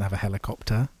a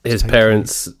helicopter. His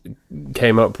parents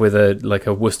came up with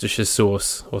a Worcestershire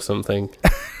sauce or something.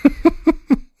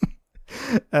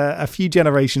 A few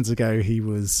generations ago, he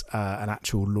was an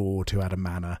actual lord who had a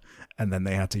manor, and then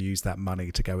they had to use that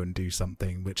money to go and do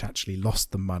something which actually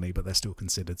lost them money, but they're still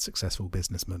considered successful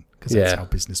businessmen because that's how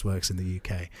business works in the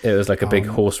UK. It was like a big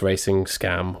horse racing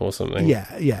scam or something.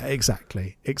 Yeah,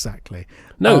 exactly.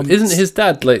 No, isn't his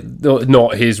dad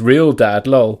not his real dad?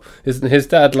 Lol, isn't his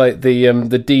dad like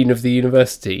the dean of the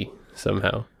university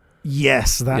somehow?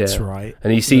 Yes, that's right.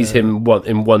 And he sees him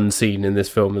in one scene in this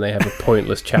film, and they have a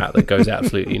pointless chat that goes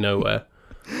absolutely nowhere.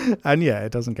 And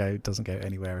it doesn't go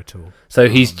anywhere at all. So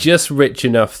he's just rich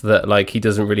enough that like he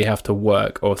doesn't really have to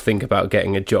work or think about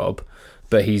getting a job,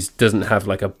 but he doesn't have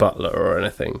like a butler or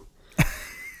anything.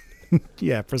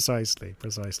 Yeah, precisely.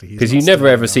 Because you never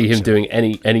ever see him doing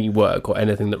any work or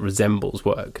anything that resembles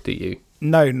work, do you?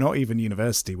 No, not even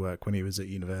university work. When he was at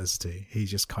university, he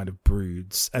just kind of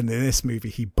broods. And in this movie,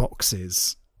 he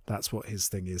boxes. That's what his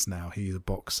thing is now. He's a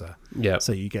boxer. Yeah.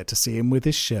 So you get to see him with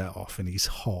his shirt off, and he's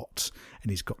hot, and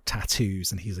he's got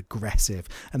tattoos, and he's aggressive.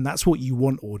 And that's what you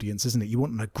want, audience, isn't it? You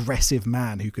want an aggressive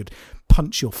man who could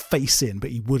punch your face in,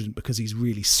 but he wouldn't because he's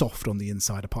really soft on the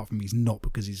inside, apart from he's not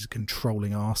because he's a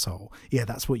controlling arsehole. Yeah,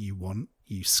 that's what you want,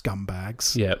 you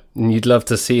scumbags. Yeah, and you'd love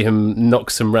to see him knock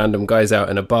some random guys out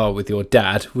in a bar with your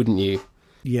dad, wouldn't you?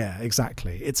 Yeah,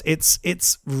 exactly.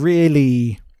 It's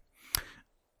really...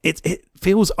 It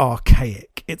feels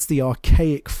archaic. It's the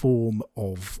archaic form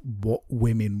of what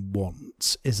women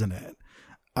want, isn't it?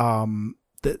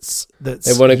 That's.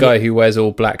 They want a guy who wears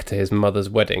all black to his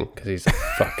mother's wedding because he's a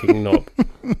fucking knob.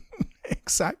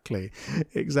 Exactly.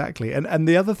 And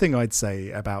the other thing I'd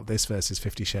say about this versus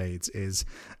 50 Shades is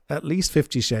at least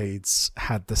 50 Shades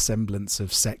had the semblance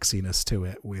of sexiness to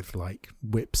it with like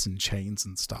whips and chains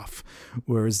and stuff,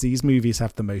 whereas these movies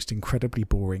have the most incredibly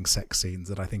boring sex scenes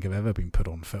that I think have ever been put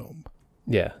on film.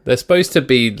 Yeah, they're supposed to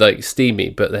be like steamy,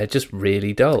 but they're just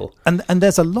really dull. And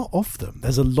there's a lot of them.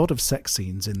 There's a lot of sex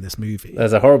scenes in this movie.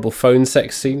 There's a horrible phone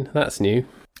sex scene. That's new.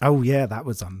 Oh yeah, that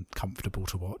was uncomfortable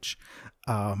to watch.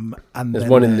 And there's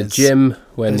one in the gym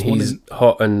when he's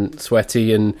hot and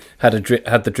sweaty and had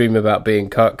the dream about being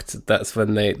cucked. That's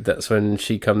when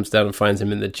she comes down and finds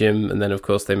him in the gym, and then of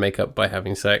course they make up by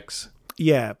having sex.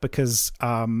 Yeah, because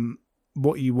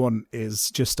what you want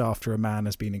is just after a man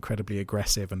has been incredibly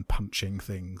aggressive and punching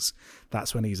things,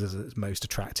 that's when he's at his most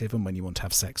attractive and when you want to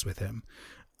have sex with him.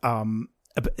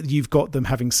 You've got them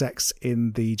having sex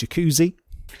in the jacuzzi.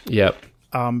 Yep.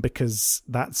 Because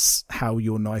that's how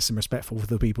you're nice and respectful for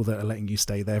the people that are letting you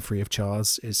stay there free of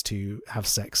charge, is to have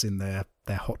sex in their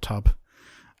hot tub.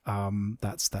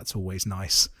 That's always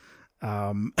nice.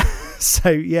 So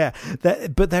yeah,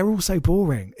 but they're also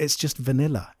boring. It's just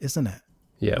vanilla, isn't it?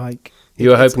 Yeah. Like you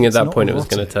were hoping at that point it was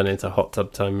going to turn into Hot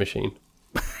Tub Time Machine.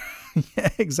 Yeah,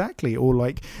 exactly. Or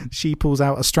like she pulls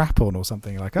out a strap-on or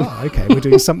something, like, oh, okay, we're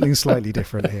doing something slightly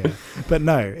different here. But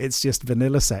no, it's just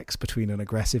vanilla sex between an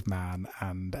aggressive man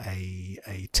and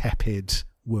a tepid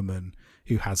woman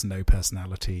who has no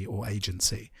personality or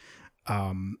agency.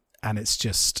 And it's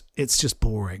just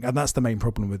boring. And that's the main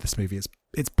problem with this movie.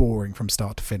 It's boring from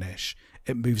start to finish.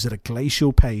 It moves at a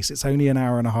glacial pace. It's only an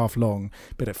hour and a half long,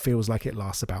 but it feels like it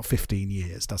lasts about 15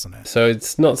 years, doesn't it? So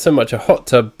it's not so much a hot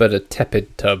tub, but a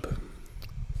tepid tub.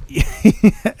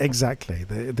 Exactly.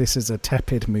 This is a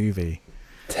tepid movie.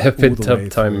 Tepid tub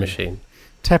time machine.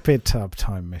 Tepid tub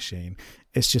time machine.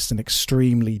 It's just an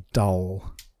extremely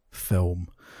dull film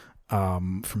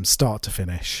from start to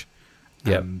finish.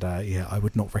 Yep. And I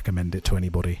would not recommend it to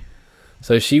anybody.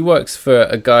 So she works for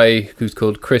a guy who's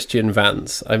called Christian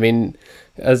Vance. I mean,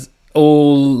 as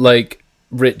all like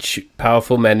rich,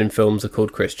 powerful men in films are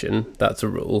called Christian, that's a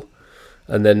rule.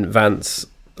 And then Vance,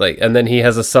 and then he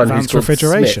has a son Vance who's called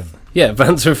Refrigeration. Smith. Yeah,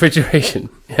 Vance Refrigeration.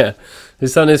 Yeah,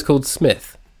 his son is called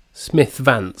Smith. Smith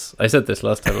Vance. I said this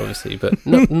last time, obviously, but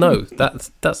no,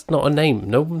 that's not a name.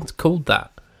 No one's called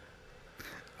that.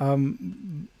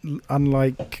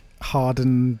 Unlike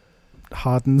Harden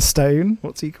Stone,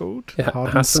 what's he called? Yeah,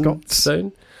 Harden Scott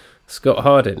Stone? Scott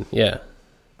Hardin, yeah.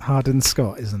 Harden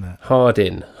Scott, isn't it?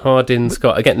 Hardin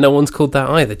Scott. Again, no one's called that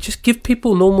either. Just give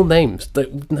people normal names.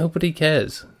 Nobody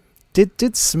cares.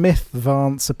 Did Smith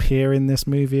Vance appear in this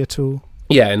movie at all?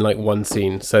 Yeah, in like one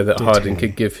scene, so that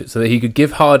he could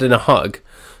give Hardin a hug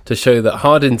to show that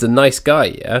Hardin's a nice guy.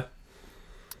 Yeah,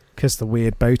 because the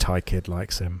weird bow tie kid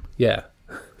likes him. Yeah.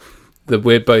 The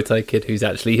weird bow tie kid who's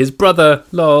actually his brother,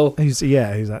 lol. Who's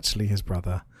actually his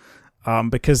brother.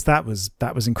 Because that was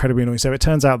incredibly annoying. So it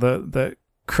turns out that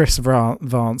Chris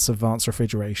Vance of Vance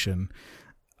Refrigeration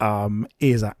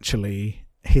is actually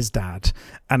his dad,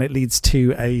 and it leads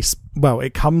to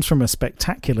it comes from a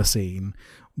spectacular scene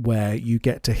where you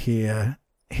get to hear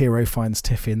Hero finds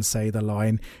Tiffin say the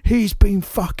line, "He's been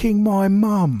fucking my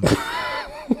mum."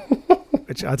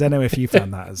 Which I don't know if you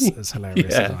found that as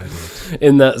hilarious as I did.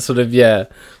 In that sort of,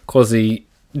 quasi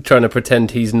trying to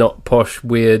pretend he's not posh,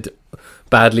 weird,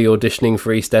 badly auditioning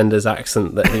for EastEnders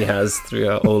accent that he has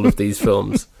throughout all of these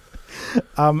films.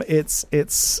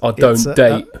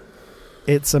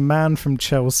 It's a man from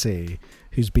Chelsea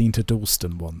who's been to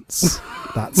Dalston once.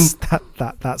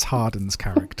 That's Hardin's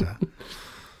character.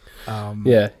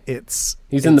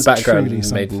 He's in the background in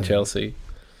Made in Chelsea.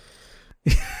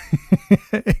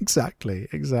 Exactly.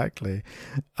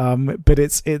 But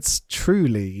it's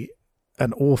truly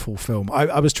an awful film.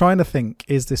 I was trying to think,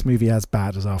 is this movie as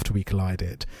bad as After We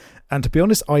Collided? And to be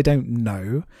honest, I don't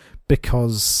know,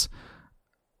 because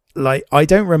I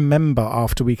don't remember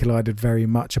After We Collided very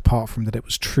much, apart from that it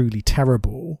was truly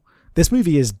terrible. This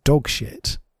movie is dog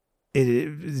shit. It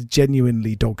is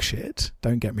genuinely dog shit,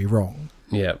 don't get me wrong.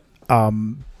 Yeah.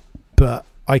 But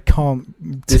I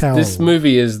can't tell. This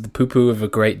movie is the poo-poo of a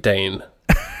Great Dane.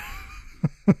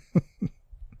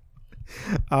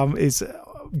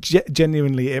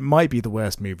 Genuinely, it might be the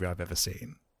worst movie I've ever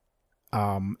seen.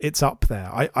 It's up there.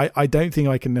 I don't think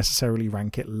I can necessarily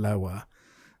rank it lower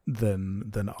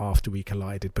than After We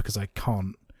Collided, because I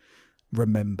can't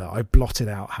remember. I blotted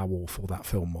out how awful that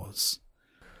film was.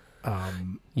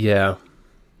 Yeah.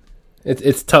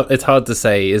 It's tough. It's hard to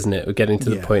say, isn't it? We're getting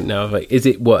to the point now of is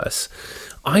it worse?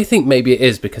 I think maybe it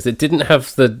is, because it didn't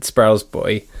have the Sprouse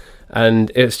boy,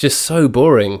 and it's just so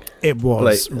boring. It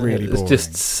was really boring. It's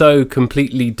just so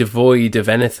completely devoid of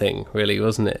anything, really,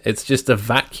 wasn't it? It's just a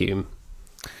vacuum.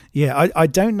 Yeah, I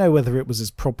don't know whether it was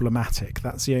as problematic.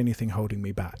 That's the only thing holding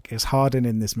me back. Is Hardin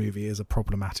in this movie is a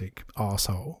problematic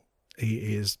arsehole.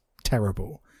 He is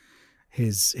terrible.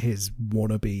 His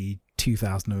wannabe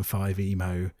 2005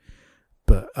 emo,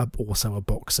 but also a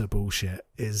boxer bullshit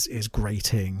is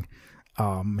grating.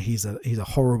 He's a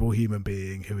horrible human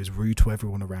being who is rude to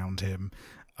everyone around him,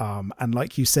 and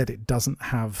like you said, it doesn't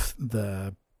have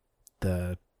the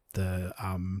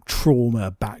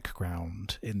trauma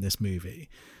background in this movie.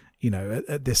 You know,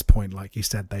 at this point, like you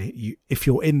said, if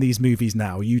you're in these movies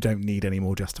now, you don't need any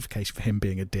more justification for him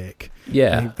being a dick.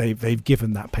 Yeah, they've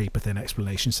given that paper thin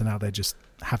explanation, so now they're just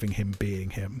having him being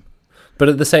him. But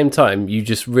at the same time, you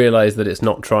just realise that it's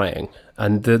not trying.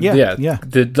 And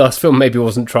the last film maybe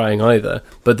wasn't trying either,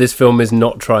 but this film is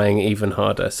not trying even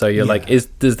harder. So you're like,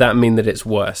 does that mean that it's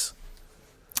worse?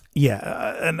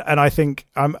 Yeah, and I think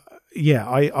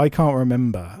I can't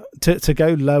remember. To go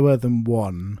lower than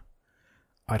 1,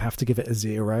 I'd have to give it a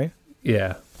 0.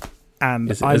 Yeah.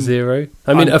 And is it a 0?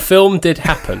 I mean, a film did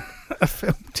happen. A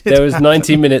film did There was happen.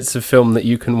 90 minutes of film that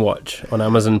you can watch on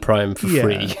Amazon Prime for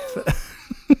free.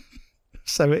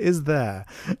 So it is there.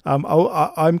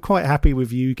 I'm quite happy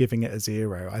with you giving it a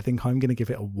 0. I think I'm going to give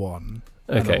it a 1.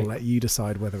 Okay. And I'll let you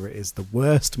decide whether it is the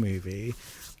worst movie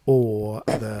or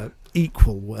the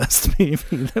equal worst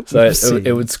movie that we've seen.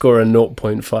 It would score a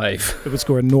 0.5. It would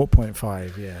score a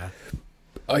 0.5, yeah.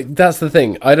 That's the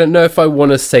thing. I don't know if I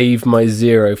want to save my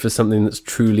 0 for something that's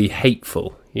truly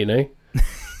hateful, you know?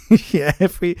 Yeah,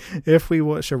 if we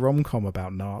watch a rom-com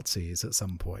about Nazis at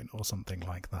some point or something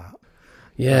like that.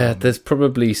 Yeah, there's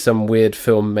probably some weird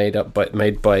film made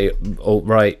by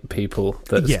alt-right people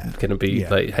that's going to be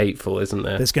like hateful, isn't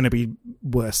there? There's going to be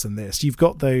worse than this. You've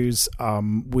got those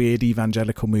weird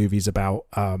evangelical movies about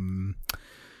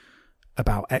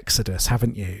Exodus,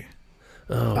 haven't you?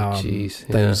 Oh, jeez.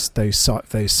 Those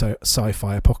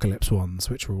sci-fi apocalypse ones,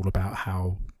 which are all about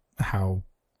how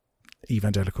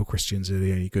evangelical Christians are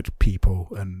the only good people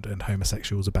and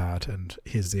homosexuals are bad and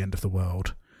here's the end of the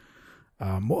world.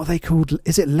 What are they called?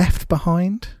 Is it Left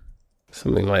Behind?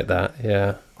 Something like that,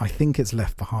 yeah. I think it's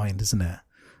Left Behind, isn't it?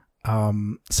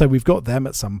 So we've got them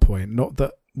at some point. Not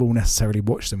that we'll necessarily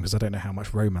watch them because I don't know how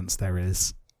much romance there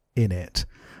is in it.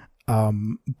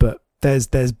 But there's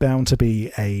bound to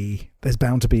be a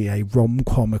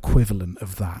rom-com equivalent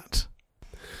of that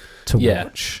to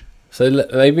watch. So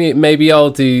maybe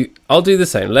I'll do the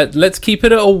same. Let's keep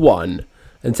it at a 1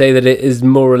 and say that it is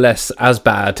more or less as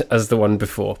bad as the one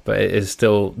before, but it is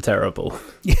still terrible.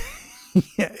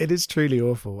 Yeah, it is truly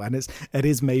awful, and it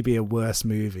is maybe a worse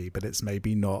movie, but it's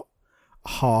maybe not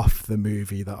half the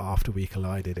movie that After We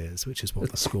Collided is, which is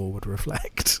what the score would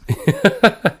reflect.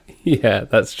 Yeah,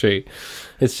 that's true.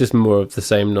 It's just more of the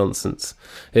same nonsense.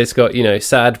 It's got,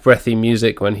 sad, breathy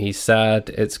music when he's sad.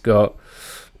 It's got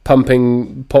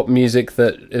pumping pop music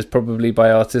that is probably by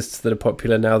artists that are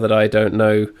popular now that I don't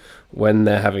know when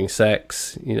they're having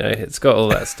sex. It's got all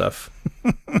that stuff.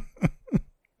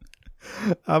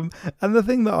 And the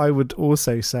thing that I would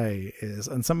also say is,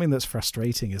 and something that's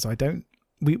frustrating is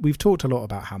we've talked a lot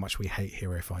about how much we hate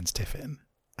Hero Finds Tiffin,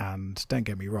 and don't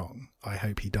get me wrong, I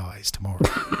hope he dies tomorrow.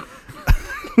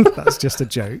 That's just a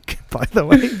joke, by the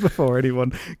way, before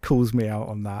anyone calls me out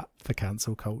on that for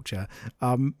cancel culture.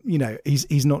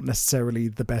 He's not necessarily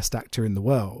the best actor in the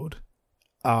world,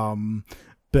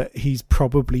 but he's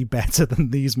probably better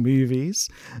than these movies.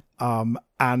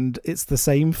 And it's the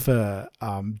same for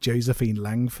Josephine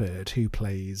Langford, who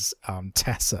plays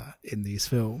Tessa in these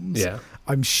films. Yeah.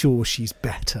 I'm sure she's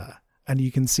better. And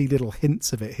you can see little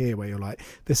hints of it here where you're like,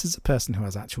 this is a person who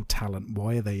has actual talent.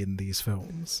 Why are they in these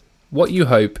films? What you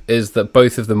hope is that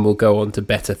both of them will go on to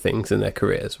better things in their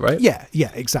careers, right? Yeah,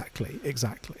 exactly.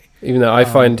 Even though I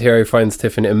find Hero Finds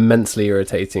Tiffin immensely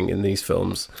irritating in these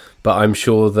films, but I'm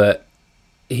sure that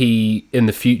he, in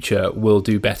the future, will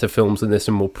do better films than this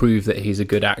and will prove that he's a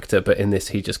good actor, but in this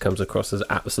he just comes across as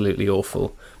absolutely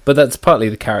awful. But that's partly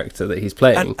the character that he's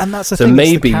playing. And that's the so thing,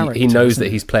 maybe he knows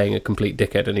that he's playing a complete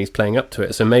dickhead and he's playing up to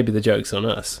it, so maybe the joke's on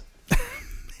us.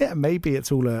 Yeah, maybe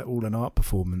it's all an art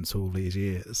performance all these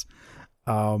years.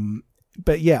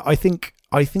 But yeah, I think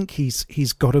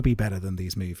he's got to be better than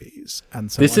these movies.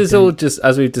 And so this is all just,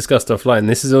 as we've discussed offline,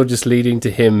 this is all just leading to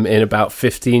him in about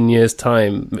 15 years'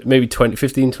 time, maybe 20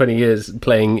 years,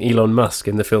 playing Elon Musk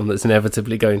in the film that's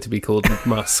inevitably going to be called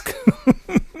Musk.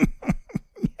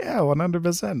 Yeah,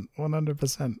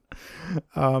 100%.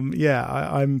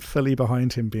 I'm fully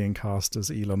behind him being cast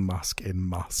as Elon Musk in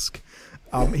Musk.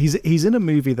 He's in a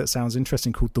movie that sounds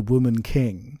interesting called The Woman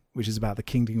King, which is about the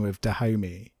kingdom of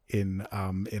Dahomey in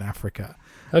Africa.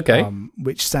 Okay.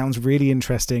 Which sounds really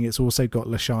interesting. It's also got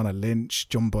Lashana Lynch,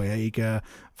 John Boyega,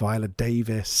 Viola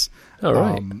Davis. All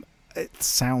right. It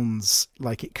sounds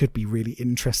like it could be really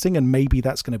interesting, and maybe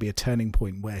that's going to be a turning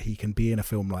point where he can be in a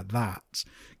film like that,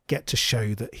 get to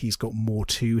show that he's got more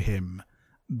to him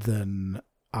than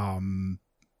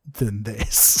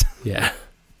this. Yeah.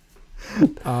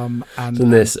 And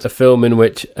this, a film in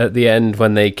which at the end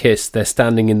when they kiss, they're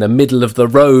standing in the middle of the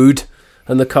road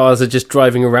and the cars are just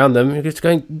driving around them. You're just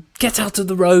going, get out of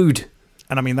the road.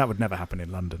 And I mean, that would never happen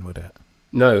in London, would it?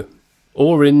 No.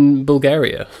 Or in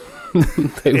Bulgaria.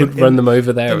 They would run them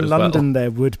over there as well. In London,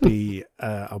 there would be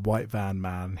a white van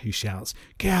man who shouts,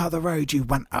 "Get out of the road, you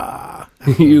want ah!"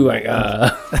 You want ah!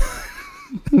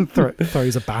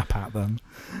 Throws a bap at them,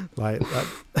 like that.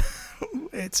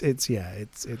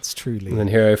 It's truly. And then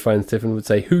Hero Finds Tiffin would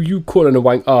say, "Who you calling a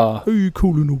wank ah? Who you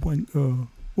calling a wank ah?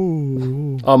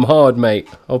 Oh. I'm hard, mate.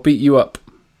 I'll beat you up,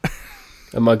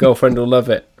 and my girlfriend will love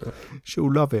it. She'll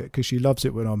love it because she loves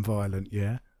it when I'm violent.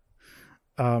 Yeah."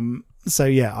 So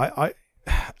yeah,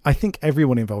 I think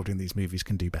everyone involved in these movies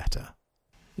can do better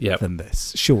than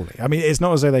this, surely. I mean, it's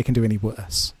not as though they can do any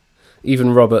worse.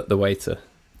 Even Robert the waiter.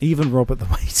 Even Robert the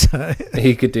Waiter.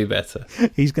 He could do better.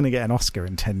 He's going to get an Oscar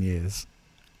in 10 years.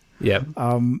 Yeah.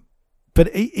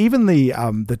 But even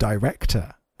the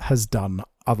director has done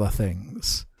other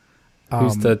things.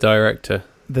 Who's the director?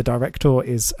 The director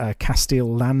is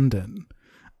Castile Landon,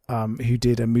 who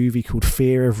did a movie called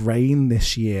Fear of Rain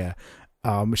this year,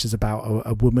 which is about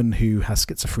a woman who has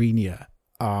schizophrenia.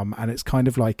 And it's kind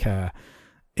of like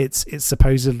it's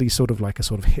supposedly sort of like a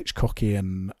sort of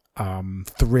Hitchcockian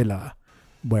thriller,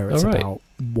 where it's about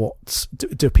what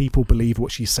do people believe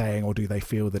what she's saying, or do they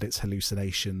feel that it's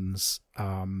hallucinations?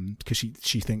 Because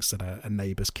she thinks that a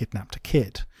neighbour's kidnapped a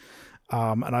kid,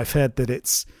 and I've heard that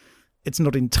it's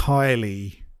not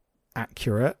entirely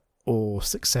accurate or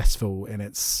successful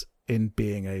in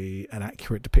being an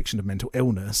accurate depiction of mental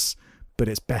illness, but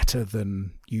it's better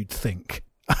than you'd think.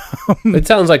 It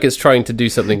sounds like it's trying to do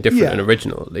something different and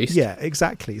original, at least. Yeah,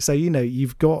 exactly. So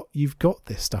you've got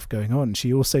this stuff going on.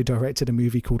 She also directed a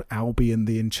movie called Albion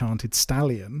the Enchanted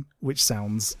Stallion, which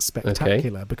sounds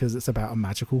spectacular because it's about a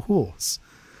magical horse.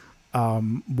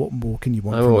 What more can you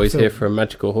want? I'm always here for a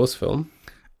magical horse film.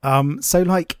 So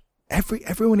like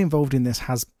everyone involved in this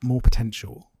has more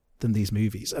potential than these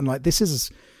movies, and like this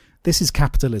is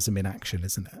capitalism in action,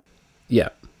 isn't it? Yeah.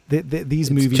 These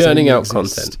it's movies churning out exist.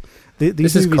 content.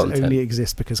 These movies only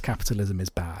exist because capitalism is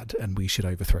bad and we should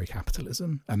overthrow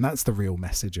capitalism. And that's the real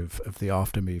message of the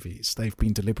after movies. They've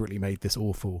been deliberately made this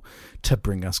awful to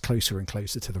bring us closer and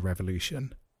closer to the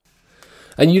revolution.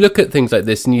 And you look at things like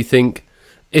this and you think,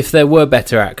 if there were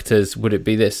better actors, would it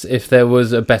be this? If there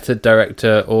was a better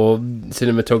director or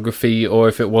cinematography, or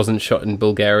if it wasn't shot in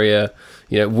Bulgaria,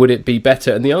 would it be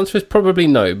better? And the answer is probably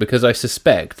no, because I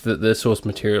suspect that the source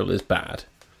material is bad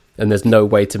and there's no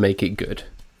way to make it good.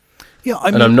 Yeah,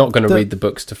 and I'm not going to read the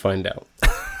books to find out.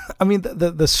 I mean,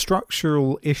 the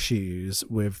structural issues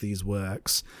with these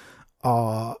works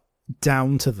are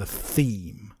down to the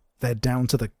theme. They're down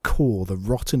to the core, the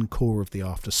rotten core of the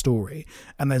after story.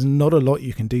 And there's not a lot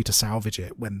you can do to salvage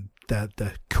it when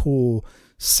the core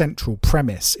central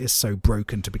premise is so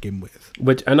broken to begin with.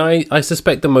 And I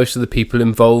suspect that most of the people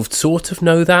involved sort of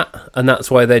know that, and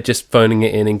that's why they're just phoning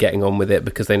it in and getting on with it,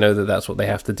 because they know that that's what they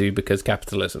have to do because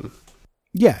capitalism.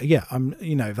 Yeah.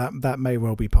 That may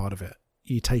well be part of it.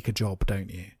 You take a job,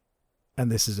 don't you? And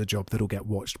this is a job that'll get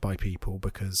watched by people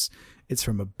because it's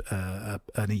from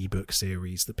an ebook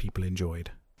series that people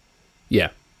enjoyed. Yeah.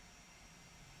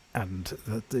 And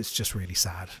it's just really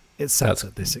sad. It's sad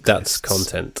that this exists. That's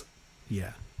content.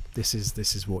 Yeah. This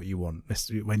is what you want.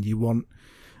 When you want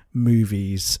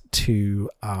movies to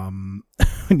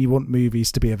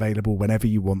be available whenever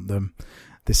you want them,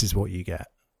 this is what you get.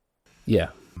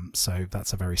 Yeah. So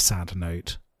that's a very sad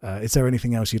note. Is there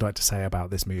anything else you'd like to say about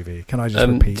this movie? Can I just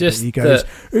repeat that he goes,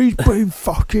 he's been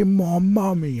fucking my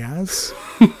mummy, has.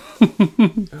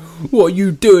 What are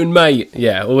you doing, mate?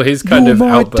 Yeah, all his kind of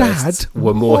outbursts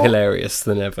were more hilarious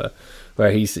than ever.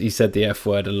 Where he said the F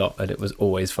word a lot and it was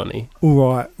always funny.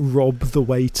 All right, Rob the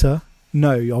Waiter.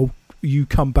 No, you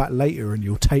come back later and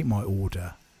you'll take my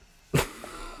order.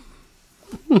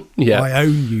 Yeah. I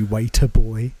own you, waiter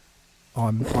boy.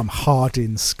 I'm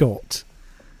Hardin Scott,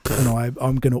 and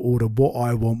I'm going to order what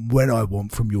I want when I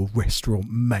want from your restaurant,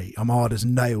 mate. I'm hard as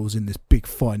nails in this big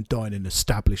fine dining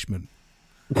establishment.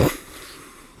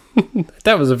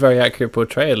 That was a very accurate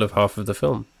portrayal of half of the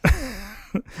film.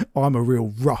 I'm a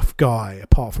real rough guy,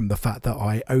 apart from the fact that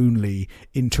I only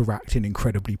interact in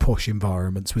incredibly posh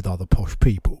environments with other posh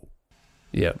people.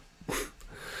 Yeah.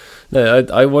 No,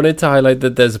 I wanted to highlight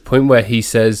that there's a point where he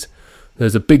says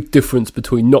there's a big difference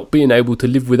between not being able to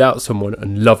live without someone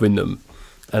and loving them.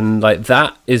 And like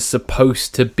that is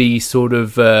supposed to be sort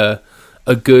of a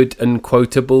good and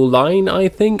quotable line, I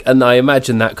think. And I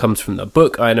imagine that comes from the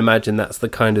book. I imagine that's the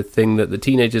kind of thing that the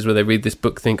teenagers, when they read this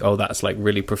book, think, oh, that's like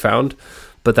really profound.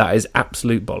 But that is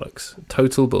absolute bollocks.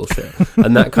 Total bullshit.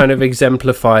 And that kind of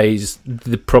exemplifies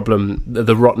the problem,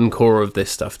 the rotten core of this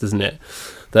stuff, doesn't it?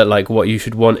 That like what you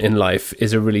should want in life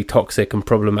is a really toxic and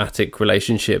problematic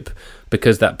relationship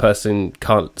because that person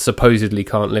supposedly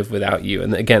can't live without you.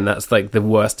 And again, that's like the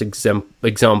worst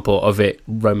example of it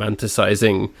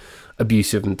romanticizing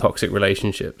abusive and toxic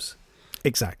relationships.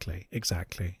 Exactly.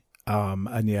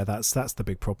 And yeah, that's the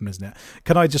big problem, isn't it?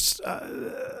 Can I just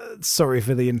sorry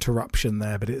for the interruption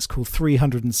there, but it's called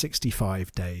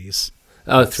 365 Days.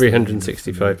 Oh,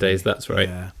 365 days, that's right.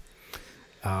 Yeah.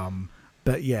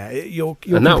 But yeah, you're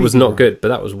and that was not right. good, but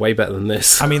that was way better than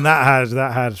this. I mean, that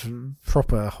had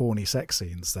proper horny sex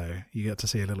scenes, though. You get to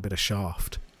see a little bit of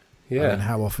Shaft. Yeah. I mean,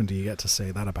 how often do you get to see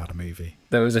that about a movie?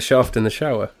 There was a shaft in the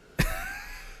shower.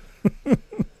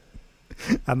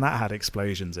 And that had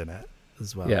explosions in it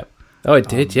as well. Yeah. Oh, it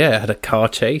did, yeah. It had a car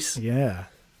chase. Yeah.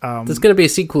 There's going to be a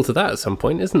sequel to that at some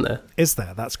point, isn't there? Is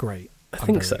there? That's great. I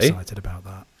think so. I'm very excited about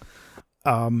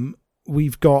that.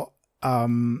 We've got,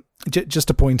 just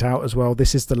to point out as well,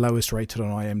 this is the lowest rated on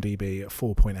IMDb at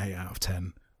 4.8 out of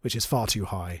 10, which is far too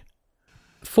high.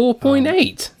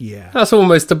 4.8? Yeah. That's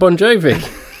almost a Bon Jovi.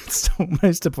 It's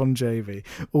almost a Bon Jovi.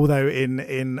 Although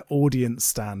in audience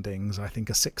standings, I think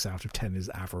a 6 out of 10 is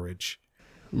average.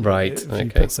 Right, If okay. you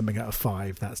put something at a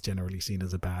 5, that's generally seen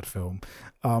as a bad film.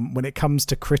 When it comes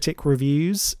to critic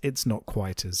reviews, it's not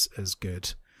quite as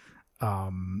good.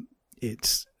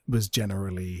 It was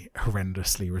generally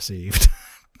horrendously received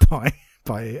by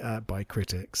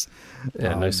critics.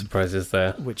 Yeah, no surprises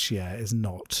there. Which is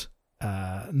not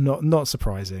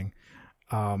surprising.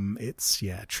 It's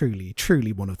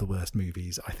truly one of the worst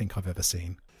movies I think I've ever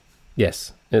seen.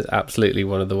 Yes, it's absolutely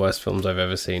one of the worst films I've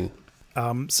ever seen.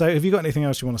 So have you got anything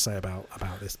else you want to say about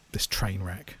this train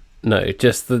wreck? No,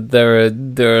 just that there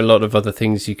are a lot of other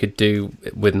things you could do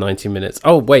with 90 minutes.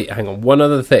 Oh, wait, hang on. One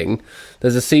other thing.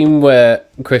 There's a scene where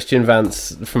Christian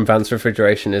Vance from Vance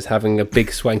Refrigeration is having a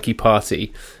big swanky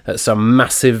party at some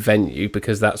massive venue,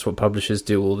 because that's what publishers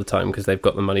do all the time, because they've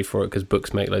got the money for it, because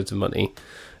books make loads of money.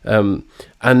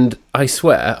 And I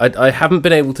swear, I haven't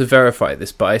been able to verify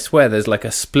this, but I swear there's like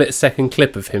a split-second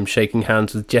clip of him shaking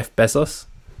hands with Jeff Bezos.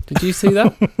 Did you see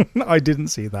that? I didn't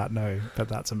see that, no, but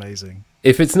that's amazing.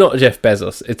 If it's not Jeff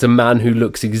Bezos, it's a man who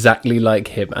looks exactly like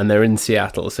him, and they're in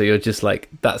Seattle, so you're just like,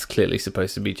 that's clearly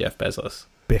supposed to be Jeff Bezos.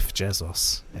 Biff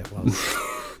Bezos, it was.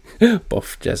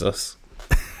 Boff Bezos.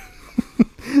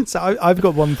 So I've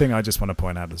got one thing I just want to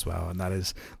point out as well, and that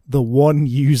is the one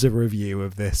user review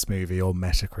of this movie on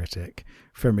Metacritic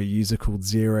from a user called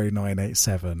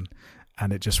 0987,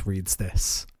 and it just reads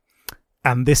this.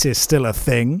 And this is still a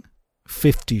thing.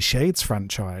 50 Shades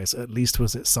franchise at least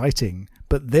was exciting,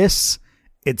 but this,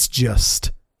 it's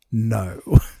just no.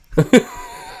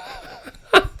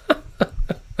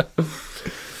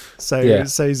 So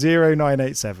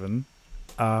 0987,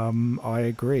 I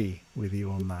agree with you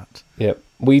on that. Yep.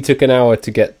 We took an hour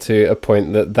to get to a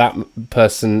point that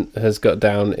person has got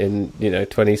down in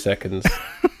 20 seconds.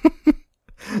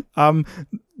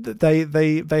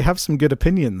 They have some good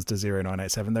opinions to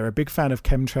 0987. They're a big fan of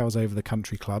Chemtrails Over the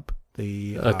Country Club,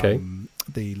 the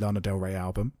Lana Del Rey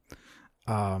album,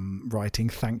 writing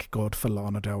 "Thank God for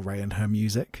Lana Del Rey and her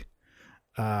music,"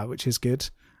 which is good.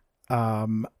 A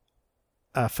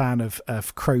fan of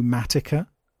Chromatica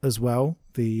as well,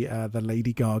 the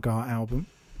Lady Gaga album.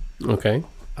 Okay.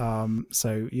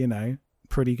 So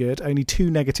pretty good. Only 2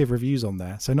 negative reviews on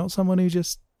there, so not someone who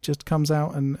just comes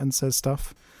out and says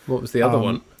stuff. What was the other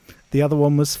one? The other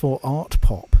one was for Art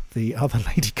Pop, the other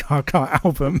Lady Gaga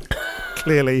album.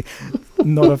 Clearly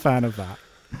not a fan of that.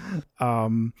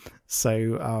 And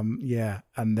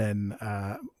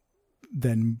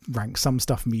then rank some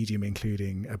stuff medium,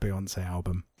 including a Beyonce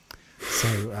album.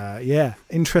 So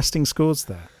interesting scores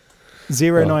there.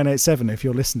 0987, if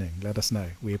you're listening, let us know.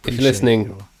 We appreciate if you're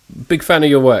listening, big fan of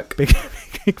your work.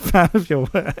 Big fan of your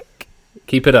work.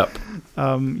 Keep it up.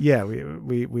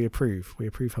 We approve. We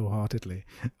approve wholeheartedly.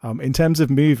 In terms of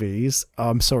movies,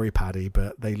 I'm sorry, Paddy,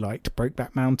 but they liked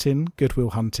Brokeback Mountain, Good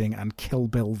Will Hunting, and Kill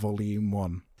Bill Volume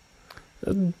 1.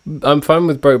 I'm fine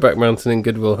with Brokeback Mountain and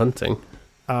Good Will Hunting.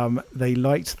 They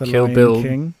liked The Kill Lion Bill,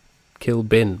 King. Kill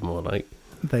Bin, more like.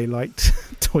 They liked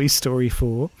Toy Story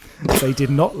 4. They did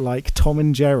not like Tom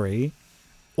and Jerry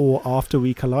or After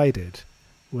We Collided,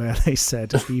 where they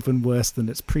said, even worse than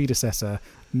its predecessor,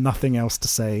 nothing else to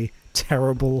say,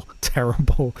 terrible,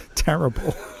 terrible,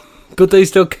 terrible. But they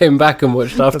still came back and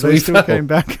watched After We Fell. Came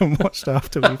back and watched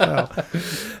After We Fell.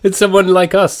 It's someone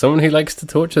like us, someone who likes to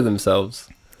torture themselves.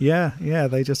 Yeah,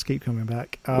 they just keep coming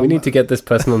back. We need to get this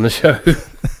person on the show.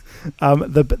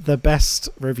 The best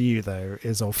review, though,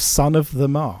 is of Son of the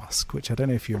Mask, which I don't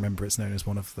know if you remember. It's known as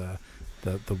one of the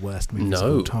worst movies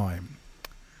of all time.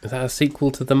 Is that a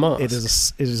sequel to The Mask? It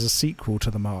is a sequel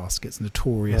to The Mask. It's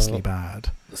notoriously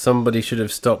bad. Somebody should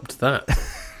have stopped that.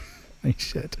 They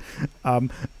should.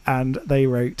 And they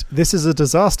wrote, "This is a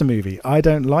disaster movie. I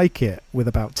don't like it," with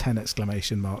about 10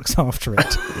 exclamation marks after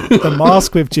it. The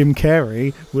Mask with Jim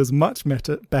Carrey was much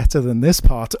better than this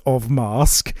part of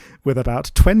Mask, with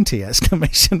about 20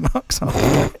 exclamation marks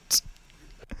after it.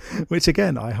 Which,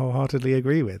 again, I wholeheartedly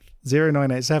agree with.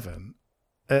 0987.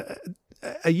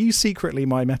 Are you secretly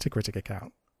my Metacritic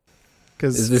account?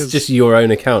 Is this just your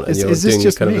own account and you're doing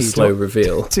a kind of a slow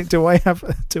reveal? Do I have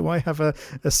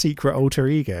a secret alter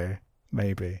ego?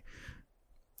 Maybe.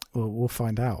 Well, we'll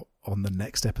find out on the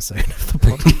next episode of the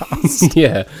podcast.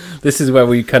 Yeah, this is where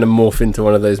we kind of morph into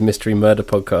one of those mystery murder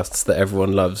podcasts that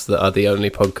everyone loves, that are the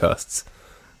only podcasts.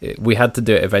 we had to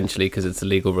do it eventually because it's a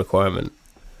legal requirement.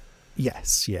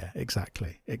 Yes, yeah,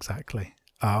 exactly.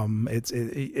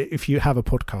 If you have a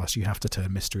podcast, you have to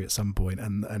turn mystery at some point,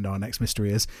 and our next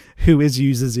mystery is, who is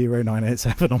user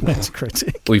 0987 on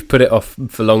Metacritic? We've put it off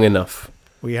for long enough.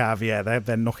 We have, yeah.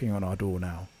 They're knocking on our door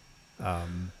now.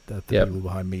 The people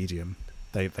behind Medium,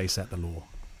 they set the law.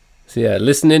 So yeah,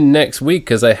 listen in next week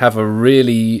because I have a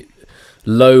really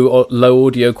low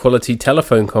audio quality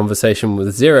telephone conversation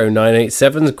with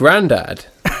 0987's granddad.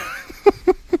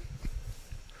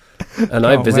 And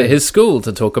I visit his school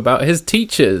to talk about his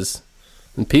teachers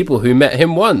and people who met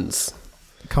him once.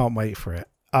 Can't wait for it.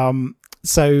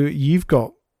 So you've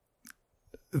got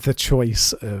the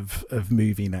choice of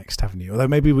movie next, haven't you? Although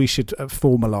maybe we should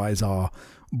formalise our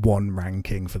one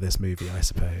ranking for this movie, I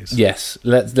suppose. Yes,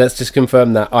 let's just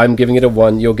confirm that. I'm giving it a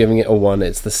 1, you're giving it a 1.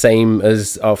 It's the same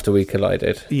as After We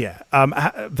Collided. Yeah.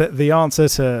 The answer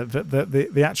to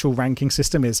the actual ranking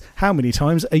system is, how many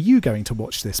times are you going to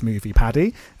watch this movie,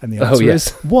 Paddy? And the answer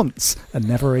is once and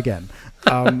never again.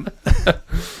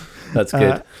 That's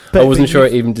good. I wasn't sure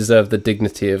it even deserved the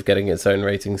dignity of getting its own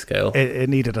rating scale. It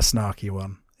needed a snarky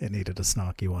one.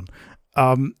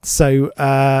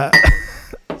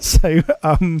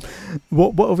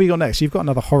 What have we got next? You've got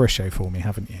another horror show for me,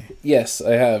 haven't you? Yes,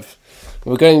 I have.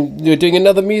 We're doing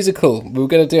another musical. We were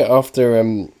going to do it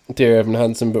after Dear Evan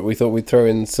Hansen, but we thought we'd throw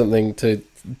in something to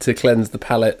cleanse the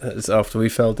palate, as After We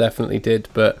Fell definitely did.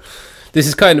 But this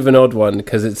is kind of an odd one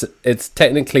because it's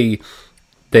technically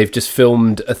they've just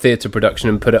filmed a theatre production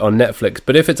and put it on Netflix.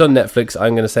 But if it's on Netflix,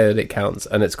 I'm going to say that it counts.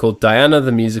 And it's called Diana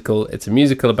the Musical. It's a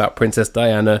musical about Princess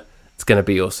Diana. It's going to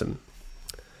be awesome.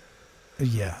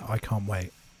 Yeah, I can't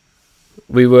wait.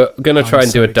 We were going to try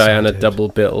and do a Diana double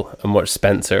bill and watch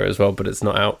Spencer as well, but it's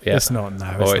not out yet. It's not,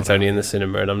 no. Or it's only in the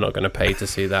cinema, and I'm not going to pay to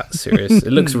see that serious.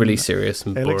 It looks really serious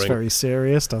and boring. It looks very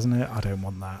serious, doesn't it? I don't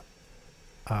want that.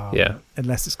 Yeah.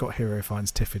 Unless it's got Hero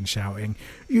Finds Tiffin shouting,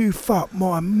 "You fuck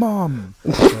my mum,"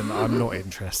 then I'm not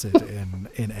interested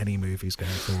in any movies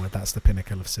going forward. That's the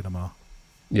pinnacle of cinema.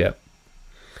 Yeah.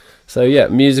 So yeah,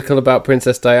 musical about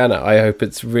Princess Diana. I hope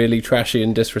it's really trashy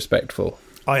and disrespectful.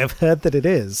 I have heard that it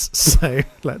is, so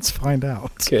let's find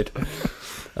out. Good.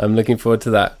 I'm looking forward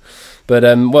to that. But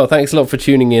well, thanks a lot for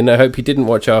tuning in. I hope you didn't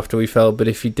watch After We Fell, but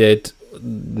if you did,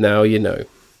 now you know.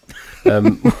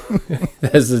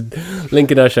 There's a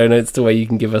link in our show notes to where you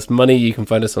can give us money. You can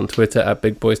find us on Twitter at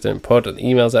BigBoysDon'tPod and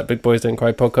emails at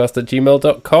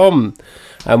BigBoysDon'tCryPodcast@gmail.com.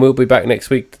 And we'll be back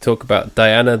next week to talk about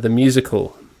Diana the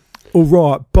Musical. All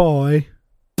right, bye.